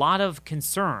there's a lot of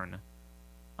concern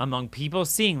among people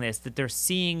seeing this that they're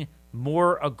seeing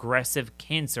more aggressive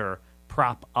cancer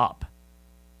prop up.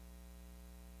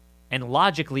 And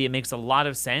logically, it makes a lot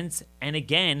of sense. And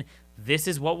again, this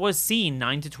is what was seen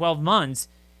 9 to 12 months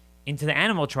into the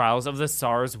animal trials of the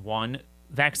SARS-1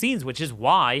 vaccines, which is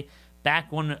why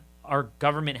back when our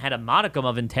government had a modicum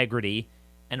of integrity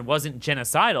and wasn't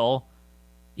genocidal,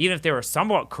 even if they were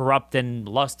somewhat corrupt and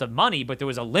lust of money, but there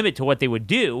was a limit to what they would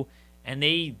do, and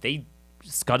they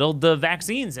scuttled the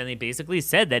vaccines, and they basically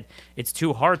said that it's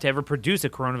too hard to ever produce a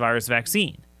coronavirus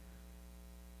vaccine.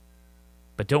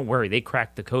 But don't worry, they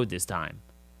cracked the code this time.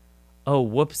 Oh,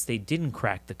 whoops, they didn't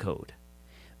crack the code.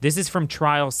 This is from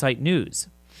Trial Site News.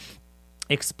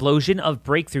 Explosion of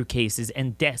breakthrough cases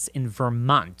and deaths in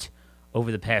Vermont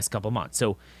over the past couple months.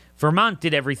 So Vermont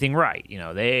did everything right. You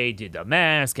know, they did the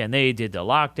mask and they did the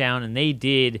lockdown and they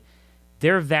did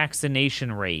their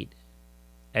vaccination rate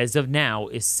as of now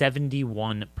is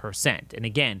 71%. And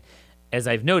again, as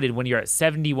I've noted, when you're at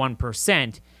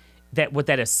 71%, that what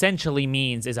that essentially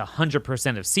means is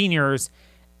 100% of seniors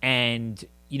and,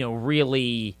 you know,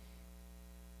 really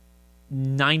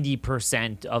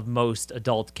 90% of most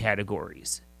adult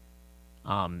categories.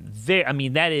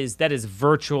 That is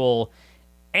virtual.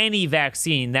 Any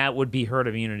vaccine, that would be herd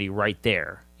immunity right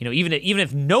there. You know, even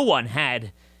if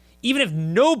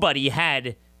nobody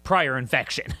had prior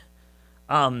infection,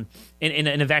 in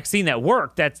a vaccine that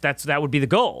worked, that would be the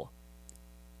goal.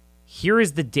 Here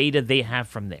is the data they have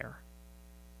from there.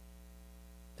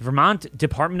 The Vermont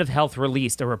Department of Health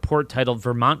released a report titled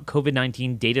Vermont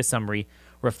COVID-19 Data Summary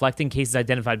reflecting cases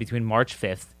identified between March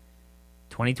 5th,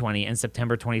 2020 and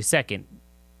September 22nd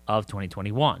of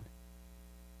 2021.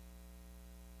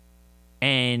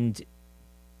 And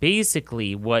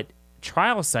basically what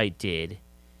Trial Site did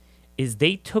is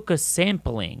they took a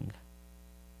sampling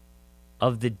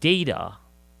of the data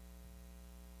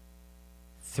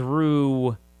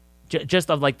through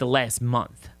just of like the last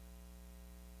month.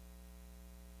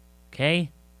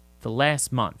 Okay? The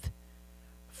last month.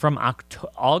 From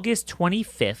August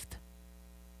 25th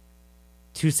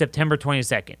to September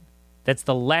 22nd. That's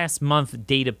the last month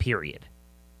data period.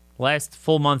 Last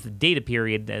full month data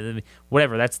period,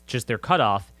 whatever, that's just their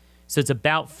cutoff. So it's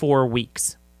about 4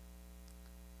 weeks.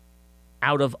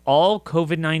 Out of all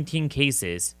COVID-19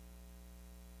 cases,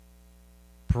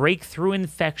 breakthrough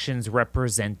infections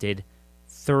represented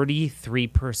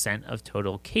 33% of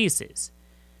total cases.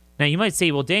 Now, you might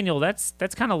say, well, Daniel, that's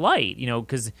kind of light, you know,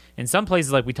 because in some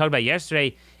places, like we talked about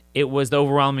yesterday, it was the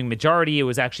overwhelming majority. It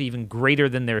was actually even greater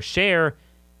than their share.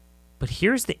 But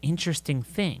here's the interesting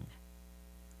thing.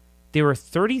 They were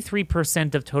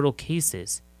 33% of total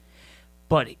cases,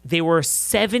 but they were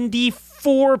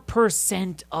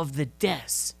 74% of the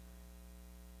deaths.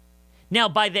 Now,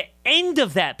 by the end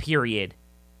of that period,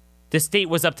 the state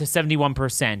was up to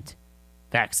 71%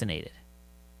 vaccinated.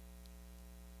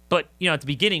 But, you know, at the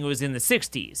beginning, it was in the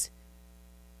 60s.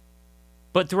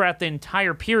 But throughout the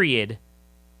entire period,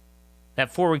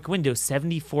 that 4-week window,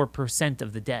 74%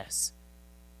 of the deaths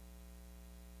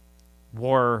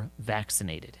were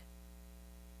vaccinated.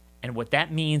 And what that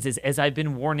means is, as I've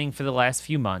been warning for the last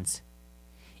few months,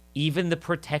 even the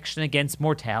protection against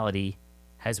mortality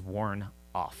has worn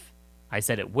off. I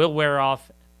said it will wear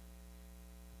off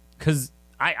because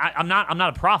I'm not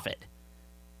a prophet.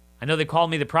 I know they call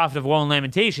me the prophet of woe and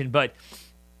lamentation, but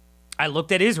I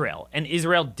looked at Israel, and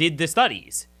Israel did the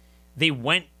studies. They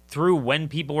went through when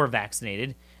people were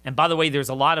vaccinated. And by the way, there's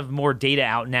a lot of more data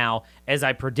out now. As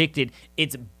I predicted,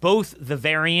 it's both the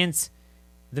variants,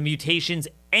 the mutations,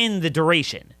 and the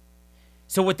duration.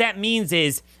 So what that means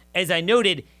is, as I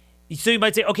noted, so you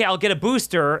might say, okay, I'll get a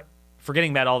booster, forgetting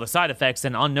about all the side effects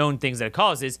and unknown things that it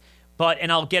causes,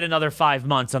 and I'll get another 5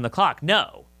 months on the clock.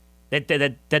 No, that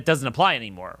doesn't apply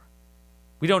anymore.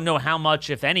 We don't know how much,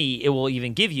 if any, it will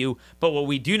even give you, but what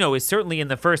we do know is certainly in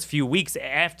the first few weeks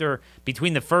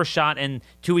between the first shot and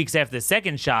 2 weeks after the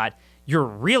second shot, you're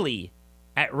really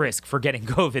at risk for getting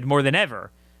COVID more than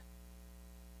ever.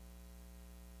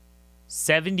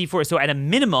 74. So at a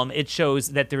minimum, it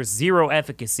shows that there's zero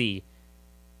efficacy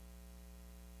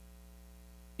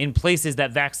in places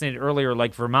that vaccinated earlier,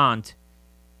 like Vermont,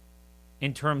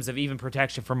 in terms of even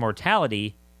protection from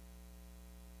mortality.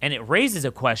 And it raises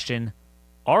a question.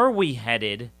 Are we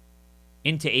headed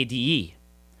into ADE?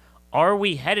 Are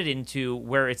we headed into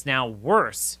where it's now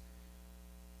worse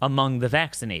among the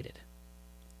vaccinated?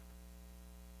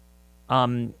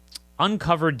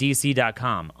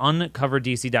 UncoveredDC.com.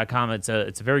 UncoveredDC.com. It's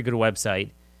a very good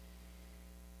website.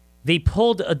 They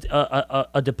pulled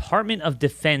a Department of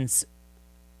Defense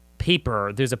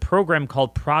paper. There's a program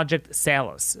called Project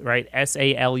Salus, right?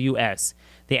 SALUS.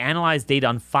 They analyzed data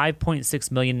on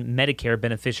 5.6 million Medicare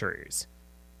beneficiaries.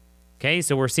 Okay,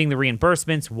 so we're seeing the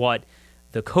reimbursements, what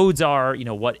the codes are, you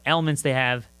know, what elements they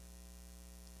have.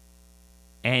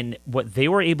 And what they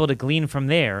were able to glean from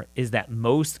there is that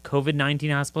most COVID-19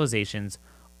 hospitalizations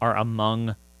are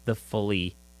among the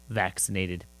fully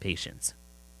vaccinated patients.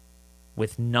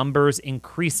 with numbers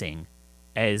increasing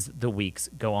as the weeks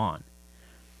go on.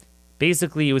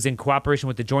 Basically, it was in cooperation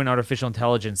with the Joint Artificial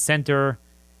Intelligence Center.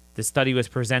 The study was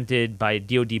presented by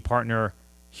DoD partner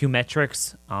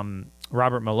Humetrics.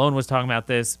 Robert Malone was talking about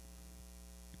this.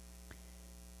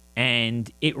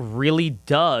 And it really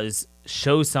does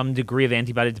show some degree of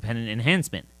antibody-dependent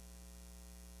enhancement.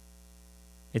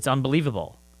 It's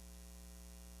unbelievable.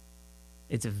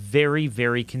 It's very,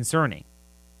 very concerning.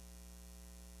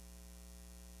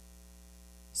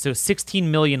 So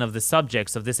 16 million of the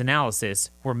subjects of this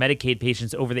analysis were Medicaid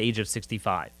patients over the age of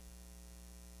 65.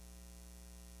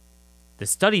 The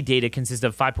study data consists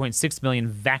of 5.6 million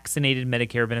vaccinated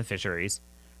Medicare beneficiaries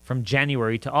from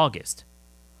January to August.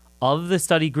 Of the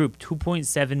study group,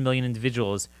 2.7 million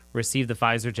individuals received the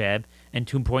Pfizer jab and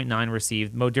 2.9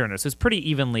 received Moderna. So it's pretty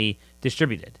evenly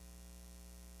distributed.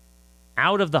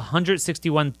 Out of the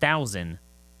 161,000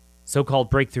 so-called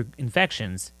breakthrough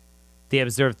infections, they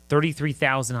observed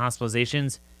 33,000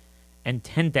 hospitalizations and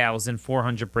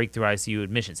 10,400 breakthrough ICU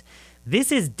admissions.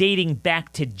 This is dating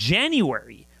back to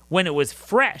January when it was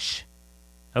fresh.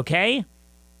 Okay?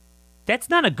 That's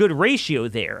not a good ratio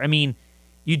there. I mean,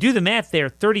 you do the math there,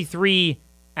 33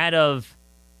 out of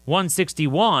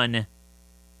 161,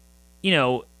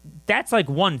 that's like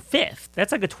 1/5.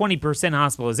 That's like a 20%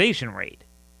 hospitalization rate.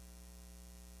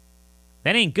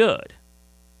 That ain't good.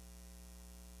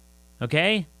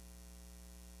 Okay?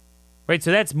 Right,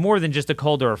 so that's more than just a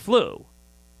cold or a flu.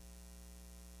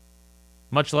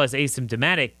 Much less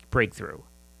asymptomatic breakthrough.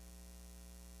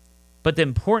 But the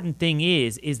important thing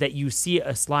is that you see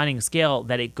a sliding scale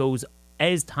that it goes,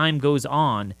 as time goes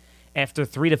on, after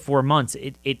 3 to 4 months,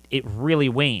 it really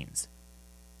wanes.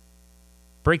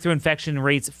 Breakthrough infection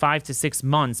rates 5 to 6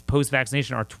 months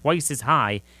post-vaccination are twice as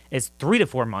high as 3 to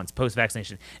 4 months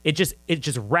post-vaccination. It just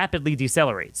rapidly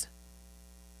decelerates.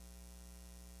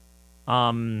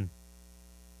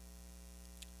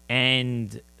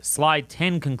 And slide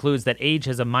 10 concludes that age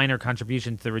has a minor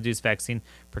contribution to the reduced vaccine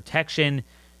protection.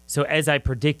 So as I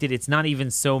predicted, it's not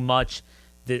even so much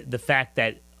the fact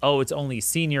that, it's only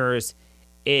seniors.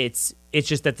 It's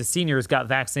just that the seniors got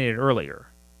vaccinated earlier.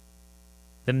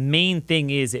 The main thing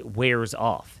is it wears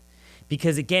off.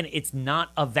 Because, again, it's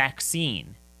not a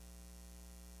vaccine.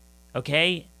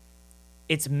 Okay?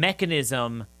 Its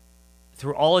mechanism,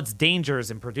 through all its dangers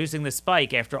in producing the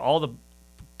spike, after all the,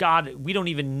 we don't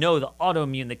even know, the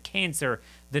autoimmune, the cancer,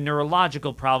 the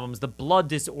neurological problems, the blood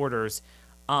disorders,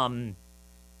 the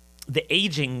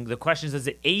aging, the questions, does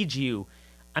it age you?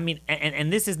 I mean,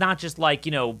 and this is not just like,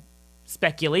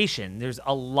 speculation. There's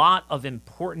a lot of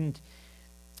important,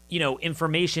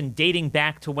 information dating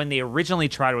back to when they originally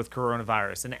tried with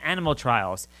coronavirus and the animal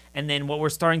trials, and then what we're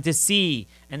starting to see,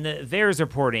 and the VAERS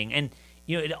reporting, and,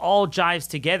 it all jives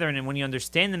together, and when you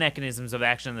understand the mechanisms of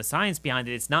action and the science behind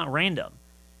it, it's not random.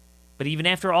 But even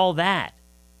after all that,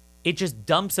 it just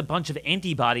dumps a bunch of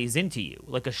antibodies into you,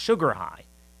 like a sugar high.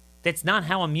 That's not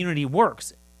how immunity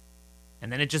works.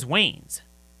 And then it just wanes.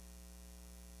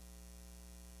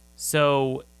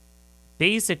 So,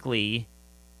 basically,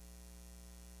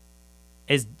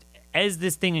 as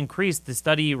this thing increased, the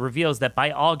study reveals that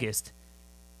by August,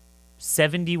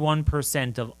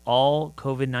 71% of all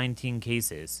COVID-19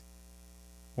 cases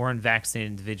were in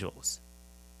vaccinated individuals.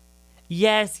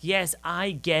 Yes,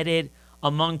 I get it.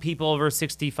 Among people over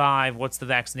 65, what's the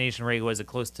vaccination rate? Was it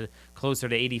closer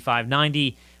to 85,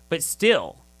 90? But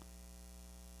still,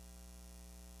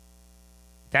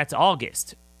 that's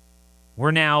August.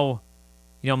 We're now,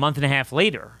 a month and a half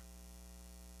later.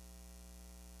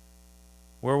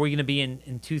 Where are we going to be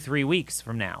in 2-3 weeks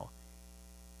from now?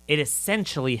 It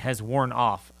essentially has worn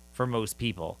off for most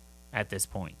people at this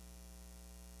point.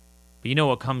 But you know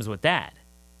what comes with that?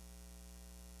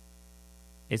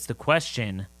 It's the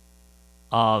question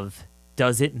of,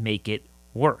 does it make it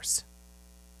worse?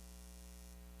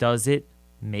 Does it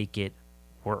make it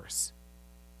worse?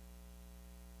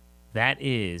 That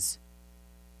is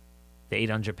the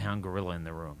 800-pound gorilla in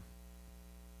the room.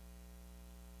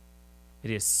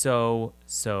 It is so,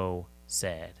 so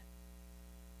sad.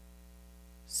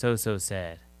 So, so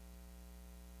sad.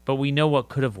 But we know what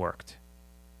could have worked.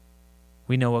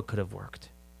 We know what could have worked.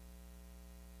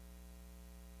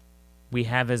 We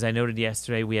have, as I noted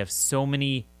yesterday, we have so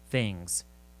many things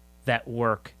that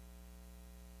work.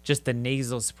 Just the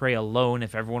nasal spray alone,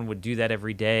 if everyone would do that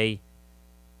every day.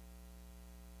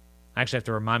 I actually have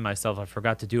to remind myself, I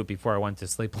forgot to do it before I went to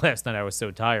sleep last night. I was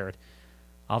so tired.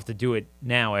 I'll have to do it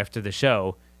now after the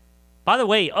show. By the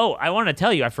way, I want to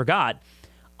tell you, I forgot.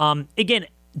 Again,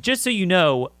 just so you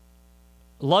know,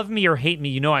 love me or hate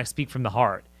me, I speak from the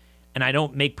heart. And I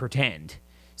don't make pretend.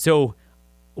 So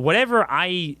whatever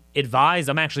I advise,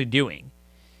 I'm actually doing.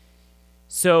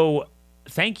 So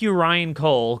thank you, Ryan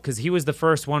Cole, because he was the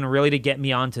first one really to get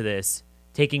me onto this.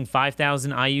 Taking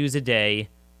 5,000 IUs a day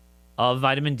of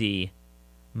vitamin D,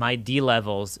 my D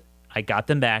levels, I got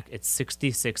them back at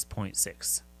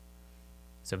 66.6.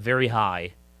 So very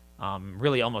high,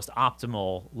 really almost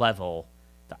optimal level.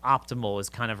 The optimal is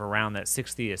kind of around that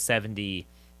 60 to 70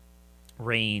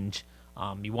 range.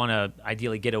 You want to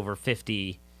ideally get over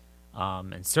 50,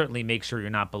 and certainly make sure you're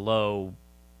not below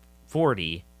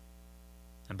 40.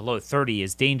 And below 30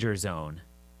 is danger zone.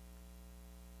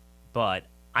 But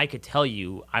I could tell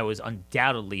you I was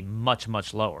undoubtedly much,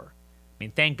 much lower. I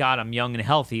mean, thank God I'm young and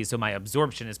healthy, so my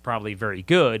absorption is probably very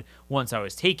good once I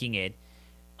was taking it.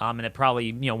 And it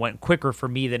probably, went quicker for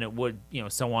me than it would,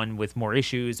 someone with more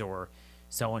issues or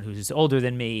someone who's older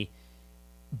than me.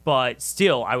 But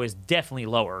still, I was definitely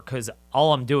lower because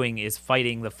all I'm doing is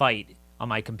fighting the fight on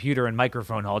my computer and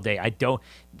microphone all day.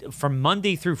 From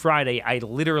Monday through Friday,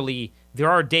 there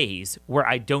are days where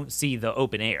I don't see the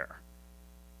open air.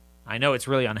 I know it's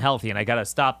really unhealthy and I got to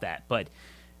stop that, but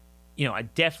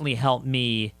it definitely helped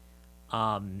me.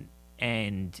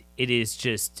 And it is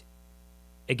just,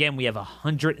 again, we have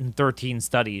 113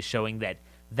 studies showing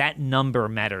that number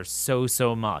matters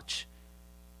so much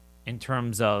in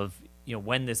terms of,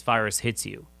 when this virus hits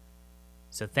you.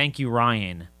 So thank you,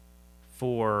 Ryan,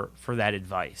 for that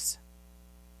advice.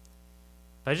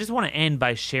 But I just want to end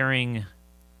by sharing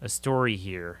a story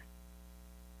here.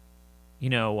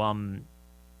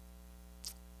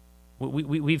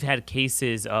 We've had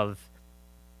cases of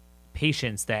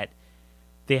patients that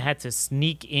they had to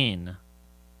sneak in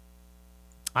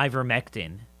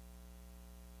ivermectin,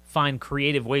 find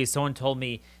creative ways. Someone told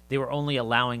me they were only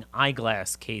allowing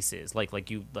eyeglass cases, they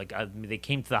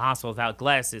came to the hospital without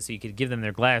glasses, so you could give them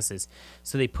their glasses.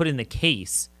 So they put in the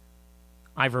case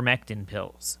ivermectin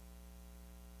pills.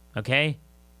 Okay,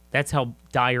 that's how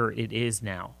dire it is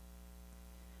now.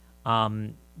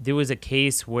 There was a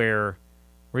case where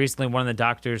recently one of the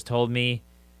doctors told me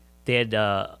they had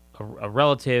a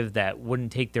relative that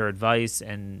wouldn't take their advice,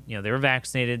 and they were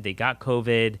vaccinated, they got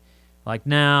COVID. Like,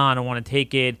 no, I don't want to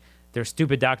take it. Their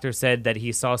stupid doctor said that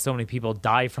he saw so many people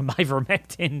die from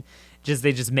ivermectin.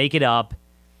 They just make it up.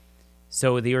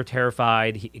 So they were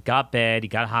terrified. It got bad. He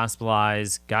got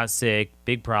hospitalized, got sick,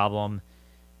 big problem.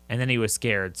 And then he was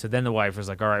scared. So then the wife was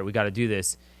like, all right, we got to do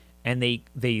this. And they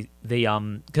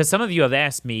because some of you have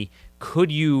asked me,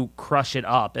 could you crush it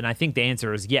up? And I think the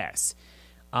answer is yes.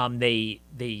 They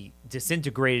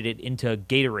disintegrated it into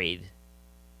Gatorade,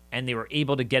 and they were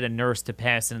able to get a nurse to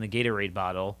pass in the Gatorade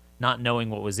bottle, not knowing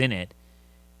what was in it.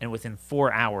 And within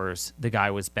 4 hours, the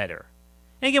guy was better.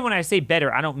 And again, when I say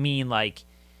better, I don't mean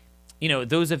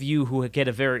those of you who get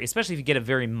especially if you get a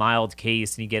very mild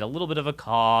case and you get a little bit of a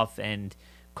cough and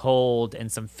cold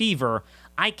and some fever,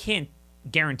 I can't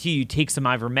guarantee you take some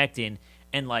ivermectin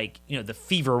and the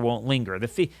fever won't linger.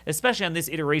 Especially on this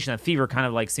iteration, the fever kind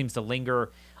of seems to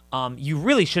linger. You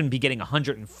really shouldn't be getting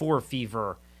 104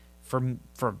 fever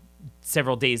for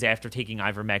several days after taking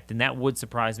ivermectin. That would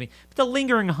surprise me. But the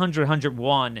lingering 100,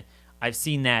 101, I've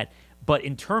seen that. But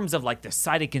in terms of the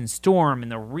cytokine storm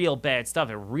and the real bad stuff,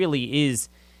 it really is.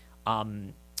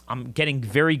 I'm getting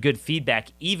very good feedback,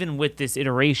 even with this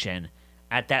iteration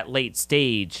at that late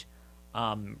stage,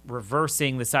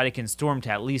 reversing the cytokine storm to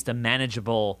at least a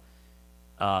manageable,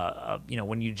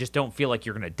 when you just don't feel like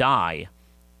you're going to die.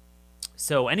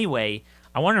 So anyway,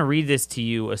 I want to read this to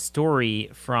you, a story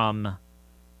from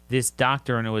this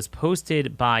doctor, and it was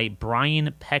posted by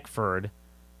Brian Peckford,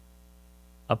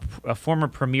 a former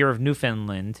premier of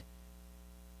Newfoundland.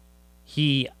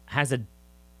 He has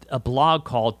a blog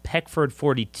called Peckford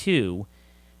 42,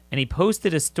 and he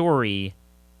posted a story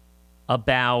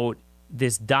about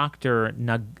this Dr.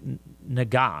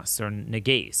 Nagase.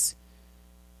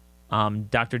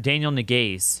 Dr. Daniel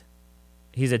Nagase.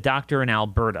 He's a doctor in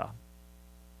Alberta.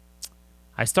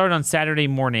 I started on Saturday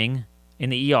morning in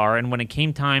the ER, and when it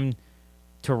came time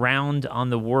to round on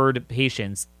the ward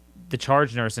patients, the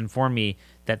charge nurse informed me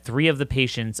that 3 of the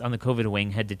patients on the COVID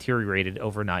wing had deteriorated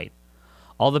overnight.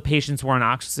 All the patients were on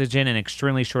oxygen and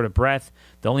extremely short of breath.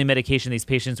 The only medication these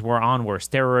patients were on were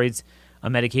steroids, a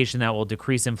medication that will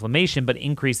decrease inflammation but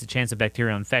increase the chance of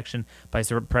bacterial infection by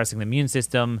suppressing the immune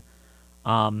system.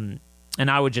 And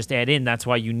I would just add in, that's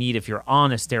why you need, if you're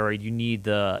on a steroid, you need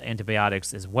the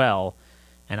antibiotics as well.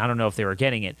 And I don't know if they were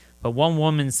getting it. But one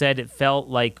woman said it felt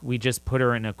like we just put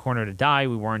her in a corner to die.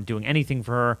 We weren't doing anything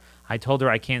for her. I told her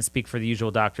I can't speak for the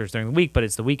usual doctors during the week, but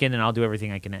it's the weekend and I'll do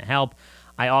everything I can to help.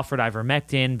 I offered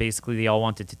ivermectin. Basically, they all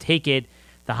wanted to take it.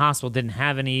 The hospital didn't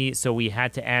have any, so we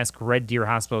had to ask Red Deer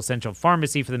Hospital Central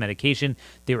Pharmacy for the medication.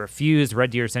 They refused.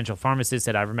 Red Deer Central Pharmacist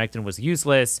said ivermectin was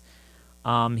useless.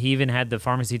 He even had the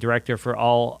pharmacy director for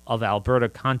all of Alberta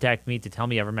contact me to tell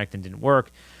me ivermectin didn't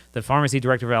work. The pharmacy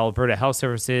director of Alberta Health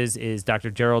Services is Dr.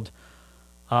 Gerald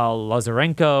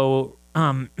Lazarenko.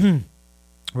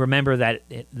 Remember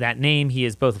that name. He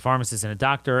is both a pharmacist and a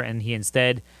doctor, and he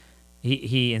insisted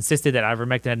that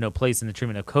ivermectin had no place in the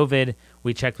treatment of COVID.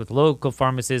 We checked with local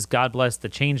pharmacists. God bless the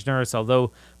change nurse.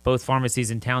 Although both pharmacies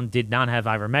in town did not have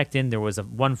ivermectin, there was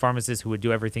one pharmacist who would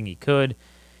do everything he could.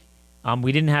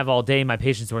 We didn't have all day. My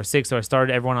patients were sick, so I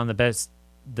started everyone on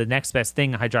the next best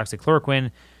thing,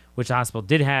 hydroxychloroquine, which the hospital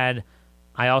did had.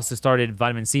 I also started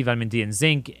vitamin C, vitamin D, and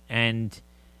zinc. And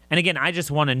again, I just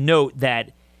want to note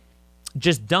that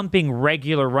just dumping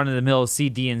regular run-of-the-mill C,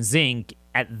 D, and zinc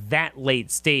at that late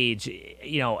stage,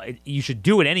 you should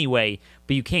do it anyway,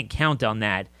 but you can't count on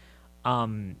that.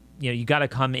 You got to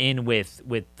come in with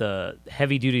the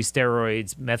heavy-duty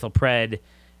steroids, methylpred,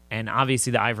 and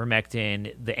obviously the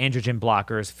ivermectin, the androgen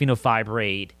blockers,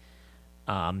 fenofibrate,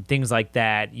 things like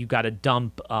that. You got to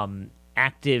dump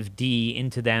active D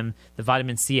into them. The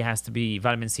vitamin C has to be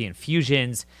vitamin C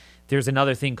infusions. There's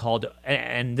another thing called,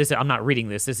 and this I'm not reading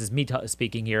this. This is me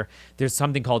speaking here. There's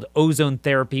something called ozone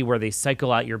therapy where they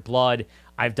cycle out your blood.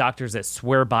 I have doctors that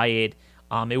swear by it.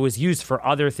 It was used for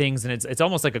other things, and it's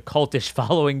almost like a cultish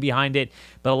following behind it.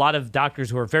 But a lot of doctors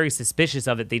who are very suspicious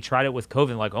of it, they tried it with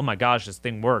COVID, like, oh my gosh, this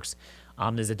thing works.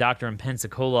 There's a doctor in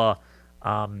Pensacola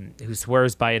who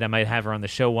swears by it. I might have her on the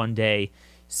show one day.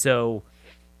 So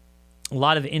a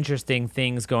lot of interesting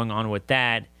things going on with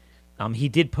that. He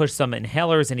did push some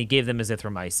inhalers, and he gave them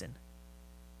azithromycin.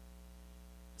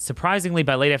 Surprisingly,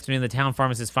 by late afternoon, the town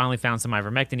pharmacist finally found some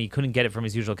ivermectin. He couldn't get it from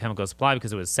his usual chemical supply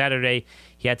because it was Saturday.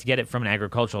 He had to get it from an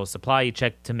agricultural supply. He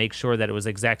checked to make sure that it was the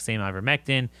exact same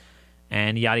ivermectin,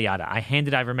 and yada, yada. I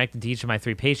handed ivermectin to each of my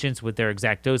 3 patients with their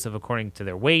exact dose of according to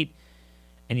their weight,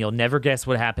 and you'll never guess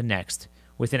what happened next.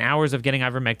 Within hours of getting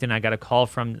ivermectin, I got a call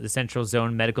from the Central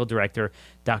Zone Medical Director,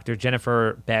 Dr.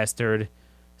 Jennifer Bastard.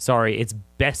 Sorry, it's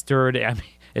Bestard. I mean,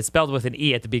 it's spelled with an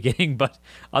E at the beginning, but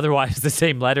otherwise the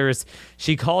same letters.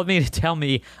 She called me to tell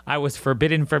me I was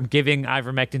forbidden from giving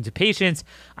ivermectin to patients.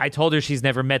 I told her she's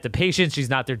never met the patients. She's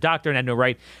not their doctor and had no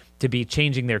right to be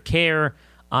changing their care.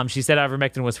 She said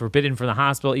ivermectin was forbidden from the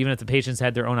hospital, even if the patients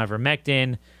had their own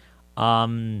ivermectin.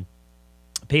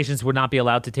 Patients would not be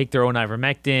allowed to take their own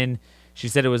ivermectin. She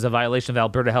said it was a violation of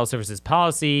Alberta Health Services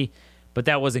policy. But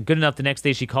that wasn't good enough. The next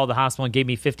day, she called the hospital and gave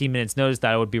me 15 minutes notice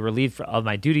that I would be relieved of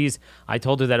my duties. I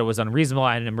told her that it was unreasonable.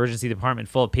 I had an emergency department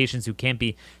full of patients who can't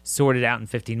be sorted out in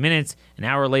 15 minutes. An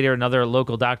hour later, another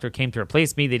local doctor came to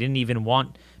replace me. They didn't even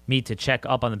want me to check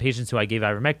up on the patients who I gave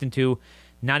ivermectin to.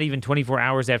 Not even 24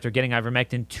 hours after getting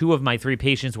ivermectin, 2 of my 3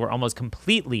 patients were almost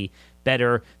completely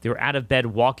better. They were out of bed,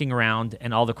 walking around,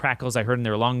 and all the crackles I heard in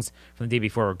their lungs from the day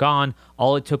before were gone.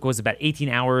 All it took was about 18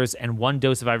 hours and 1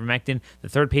 dose of ivermectin. The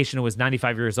 3rd patient, who was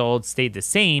 95 years old, stayed the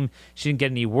same. She didn't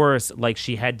get any worse like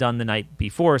she had done the night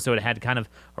before, so it had kind of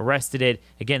arrested it.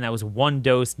 Again, that was 1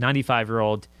 dose,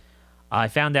 95-year-old. I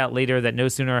found out later that no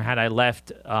sooner had I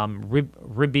left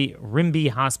Rimby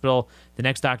Hospital, the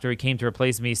next doctor who came to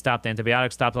replace me stopped the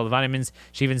antibiotics, stopped all the vitamins.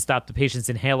 She even stopped the patient's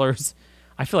inhalers.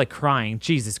 I feel like crying.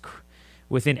 Jesus.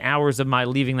 Within hours of my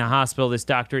leaving the hospital, this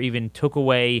doctor even took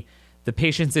away the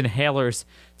patient's inhalers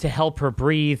to help her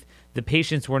breathe. The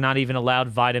patients were not even allowed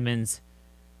vitamins.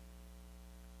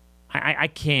 I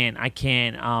can't. It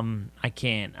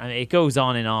goes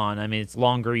on and on. I mean, it's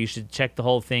longer. You should check the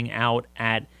whole thing out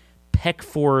at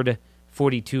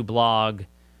Peckford42 blog.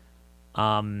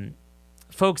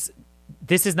 Folks,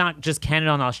 this is not just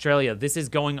Canada and Australia. This is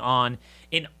going on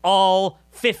in all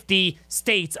 50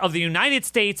 states of the United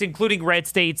States, including red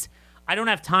states. I don't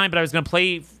have time, but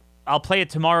I'll play it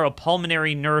tomorrow, a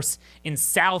pulmonary nurse in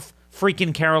South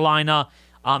freaking Carolina.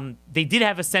 They did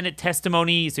have a Senate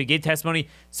testimony, so he gave testimony.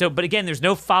 But again, there's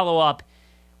no follow-up.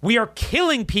 We are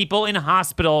killing people in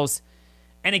hospitals.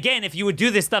 And again, if you would do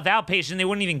this stuff outpatient, they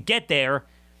wouldn't even get there.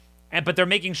 But they're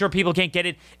making sure people can't get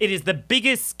it. It is the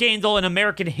biggest scandal in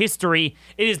American history.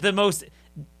 It is the most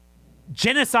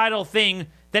genocidal thing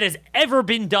that has ever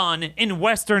been done in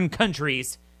Western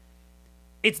countries.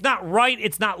 It's not right.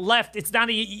 It's not left. It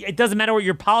doesn't matter what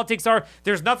your politics are.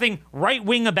 There's nothing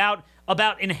right-wing about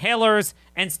inhalers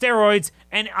and steroids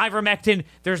and ivermectin.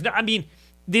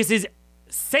 This is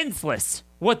senseless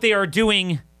what they are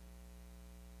doing.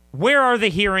 Where are the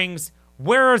hearings?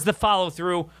 Where is the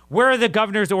follow-through? Where are the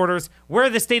governor's orders? Where are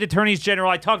the state attorneys general?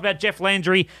 I talked about Jeff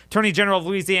Landry, Attorney General of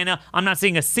Louisiana. I'm not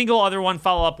seeing a single other one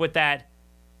follow up with that,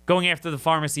 going after the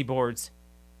pharmacy boards.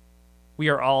 We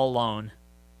are all alone.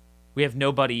 We have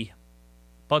nobody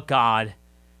but God.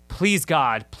 Please,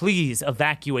 God, please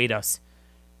evacuate us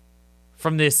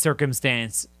from this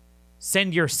circumstance.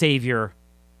 Send your Savior.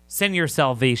 Send your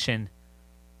salvation.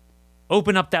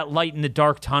 Open up that light in the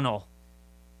dark tunnel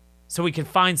so we can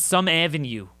find some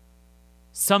avenue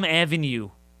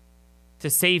to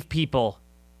save people,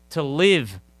 to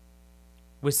live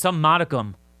with some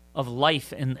modicum of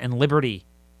life and liberty,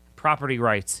 property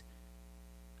rights,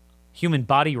 human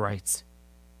body rights.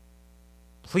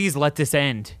 Please let this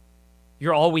end.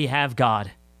 You're all we have,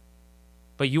 God.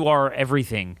 But you are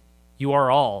everything. You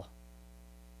are all.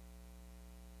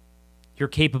 You're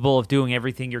capable of doing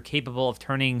everything. You're capable of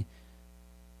turning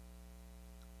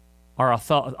our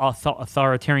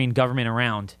authoritarian government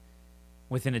around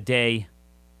within a day.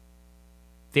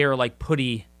 They're like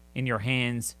putty in your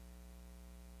hands.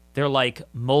 They're like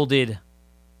molded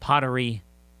pottery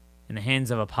in the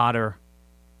hands of a potter.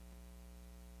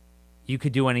 You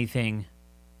could do anything.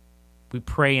 We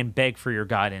pray and beg for your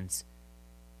guidance.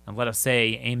 And let us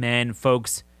say amen,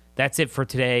 folks. That's it for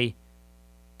today.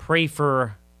 Pray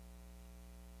for,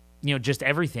 just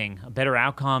everything, a better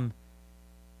outcome.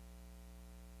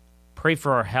 Pray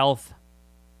for our health.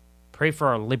 Pray for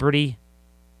our liberty.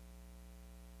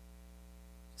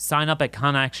 Sign up at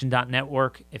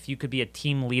conaction.network if you could be a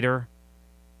team leader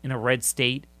in a red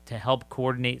state to help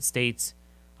coordinate states.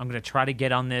 I'm going to try to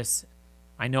get on this.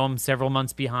 I know I'm several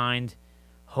months behind.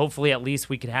 Hopefully, at least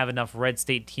we could have enough red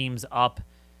state teams up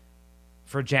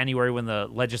for January when the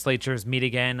legislatures meet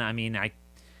again. I mean,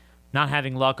 not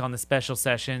having luck on the special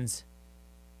sessions.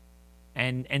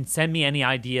 And send me any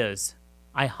ideas.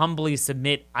 I humbly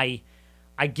submit. I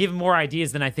give more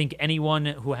ideas than I think anyone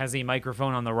who has a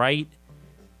microphone on the right.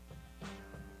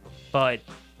 But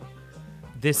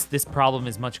this problem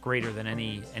is much greater than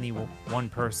any one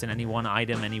person, any one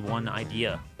item, any one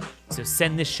idea. So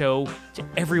send this show to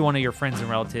every one of your friends and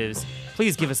relatives.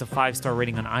 Please give us a 5-star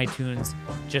rating on iTunes,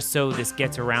 just so this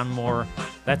gets around more.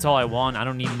 That's all I want. I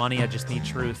don't need money. I just need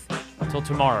truth. Until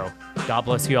tomorrow, God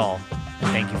bless you all, and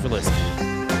thank you for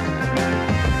listening.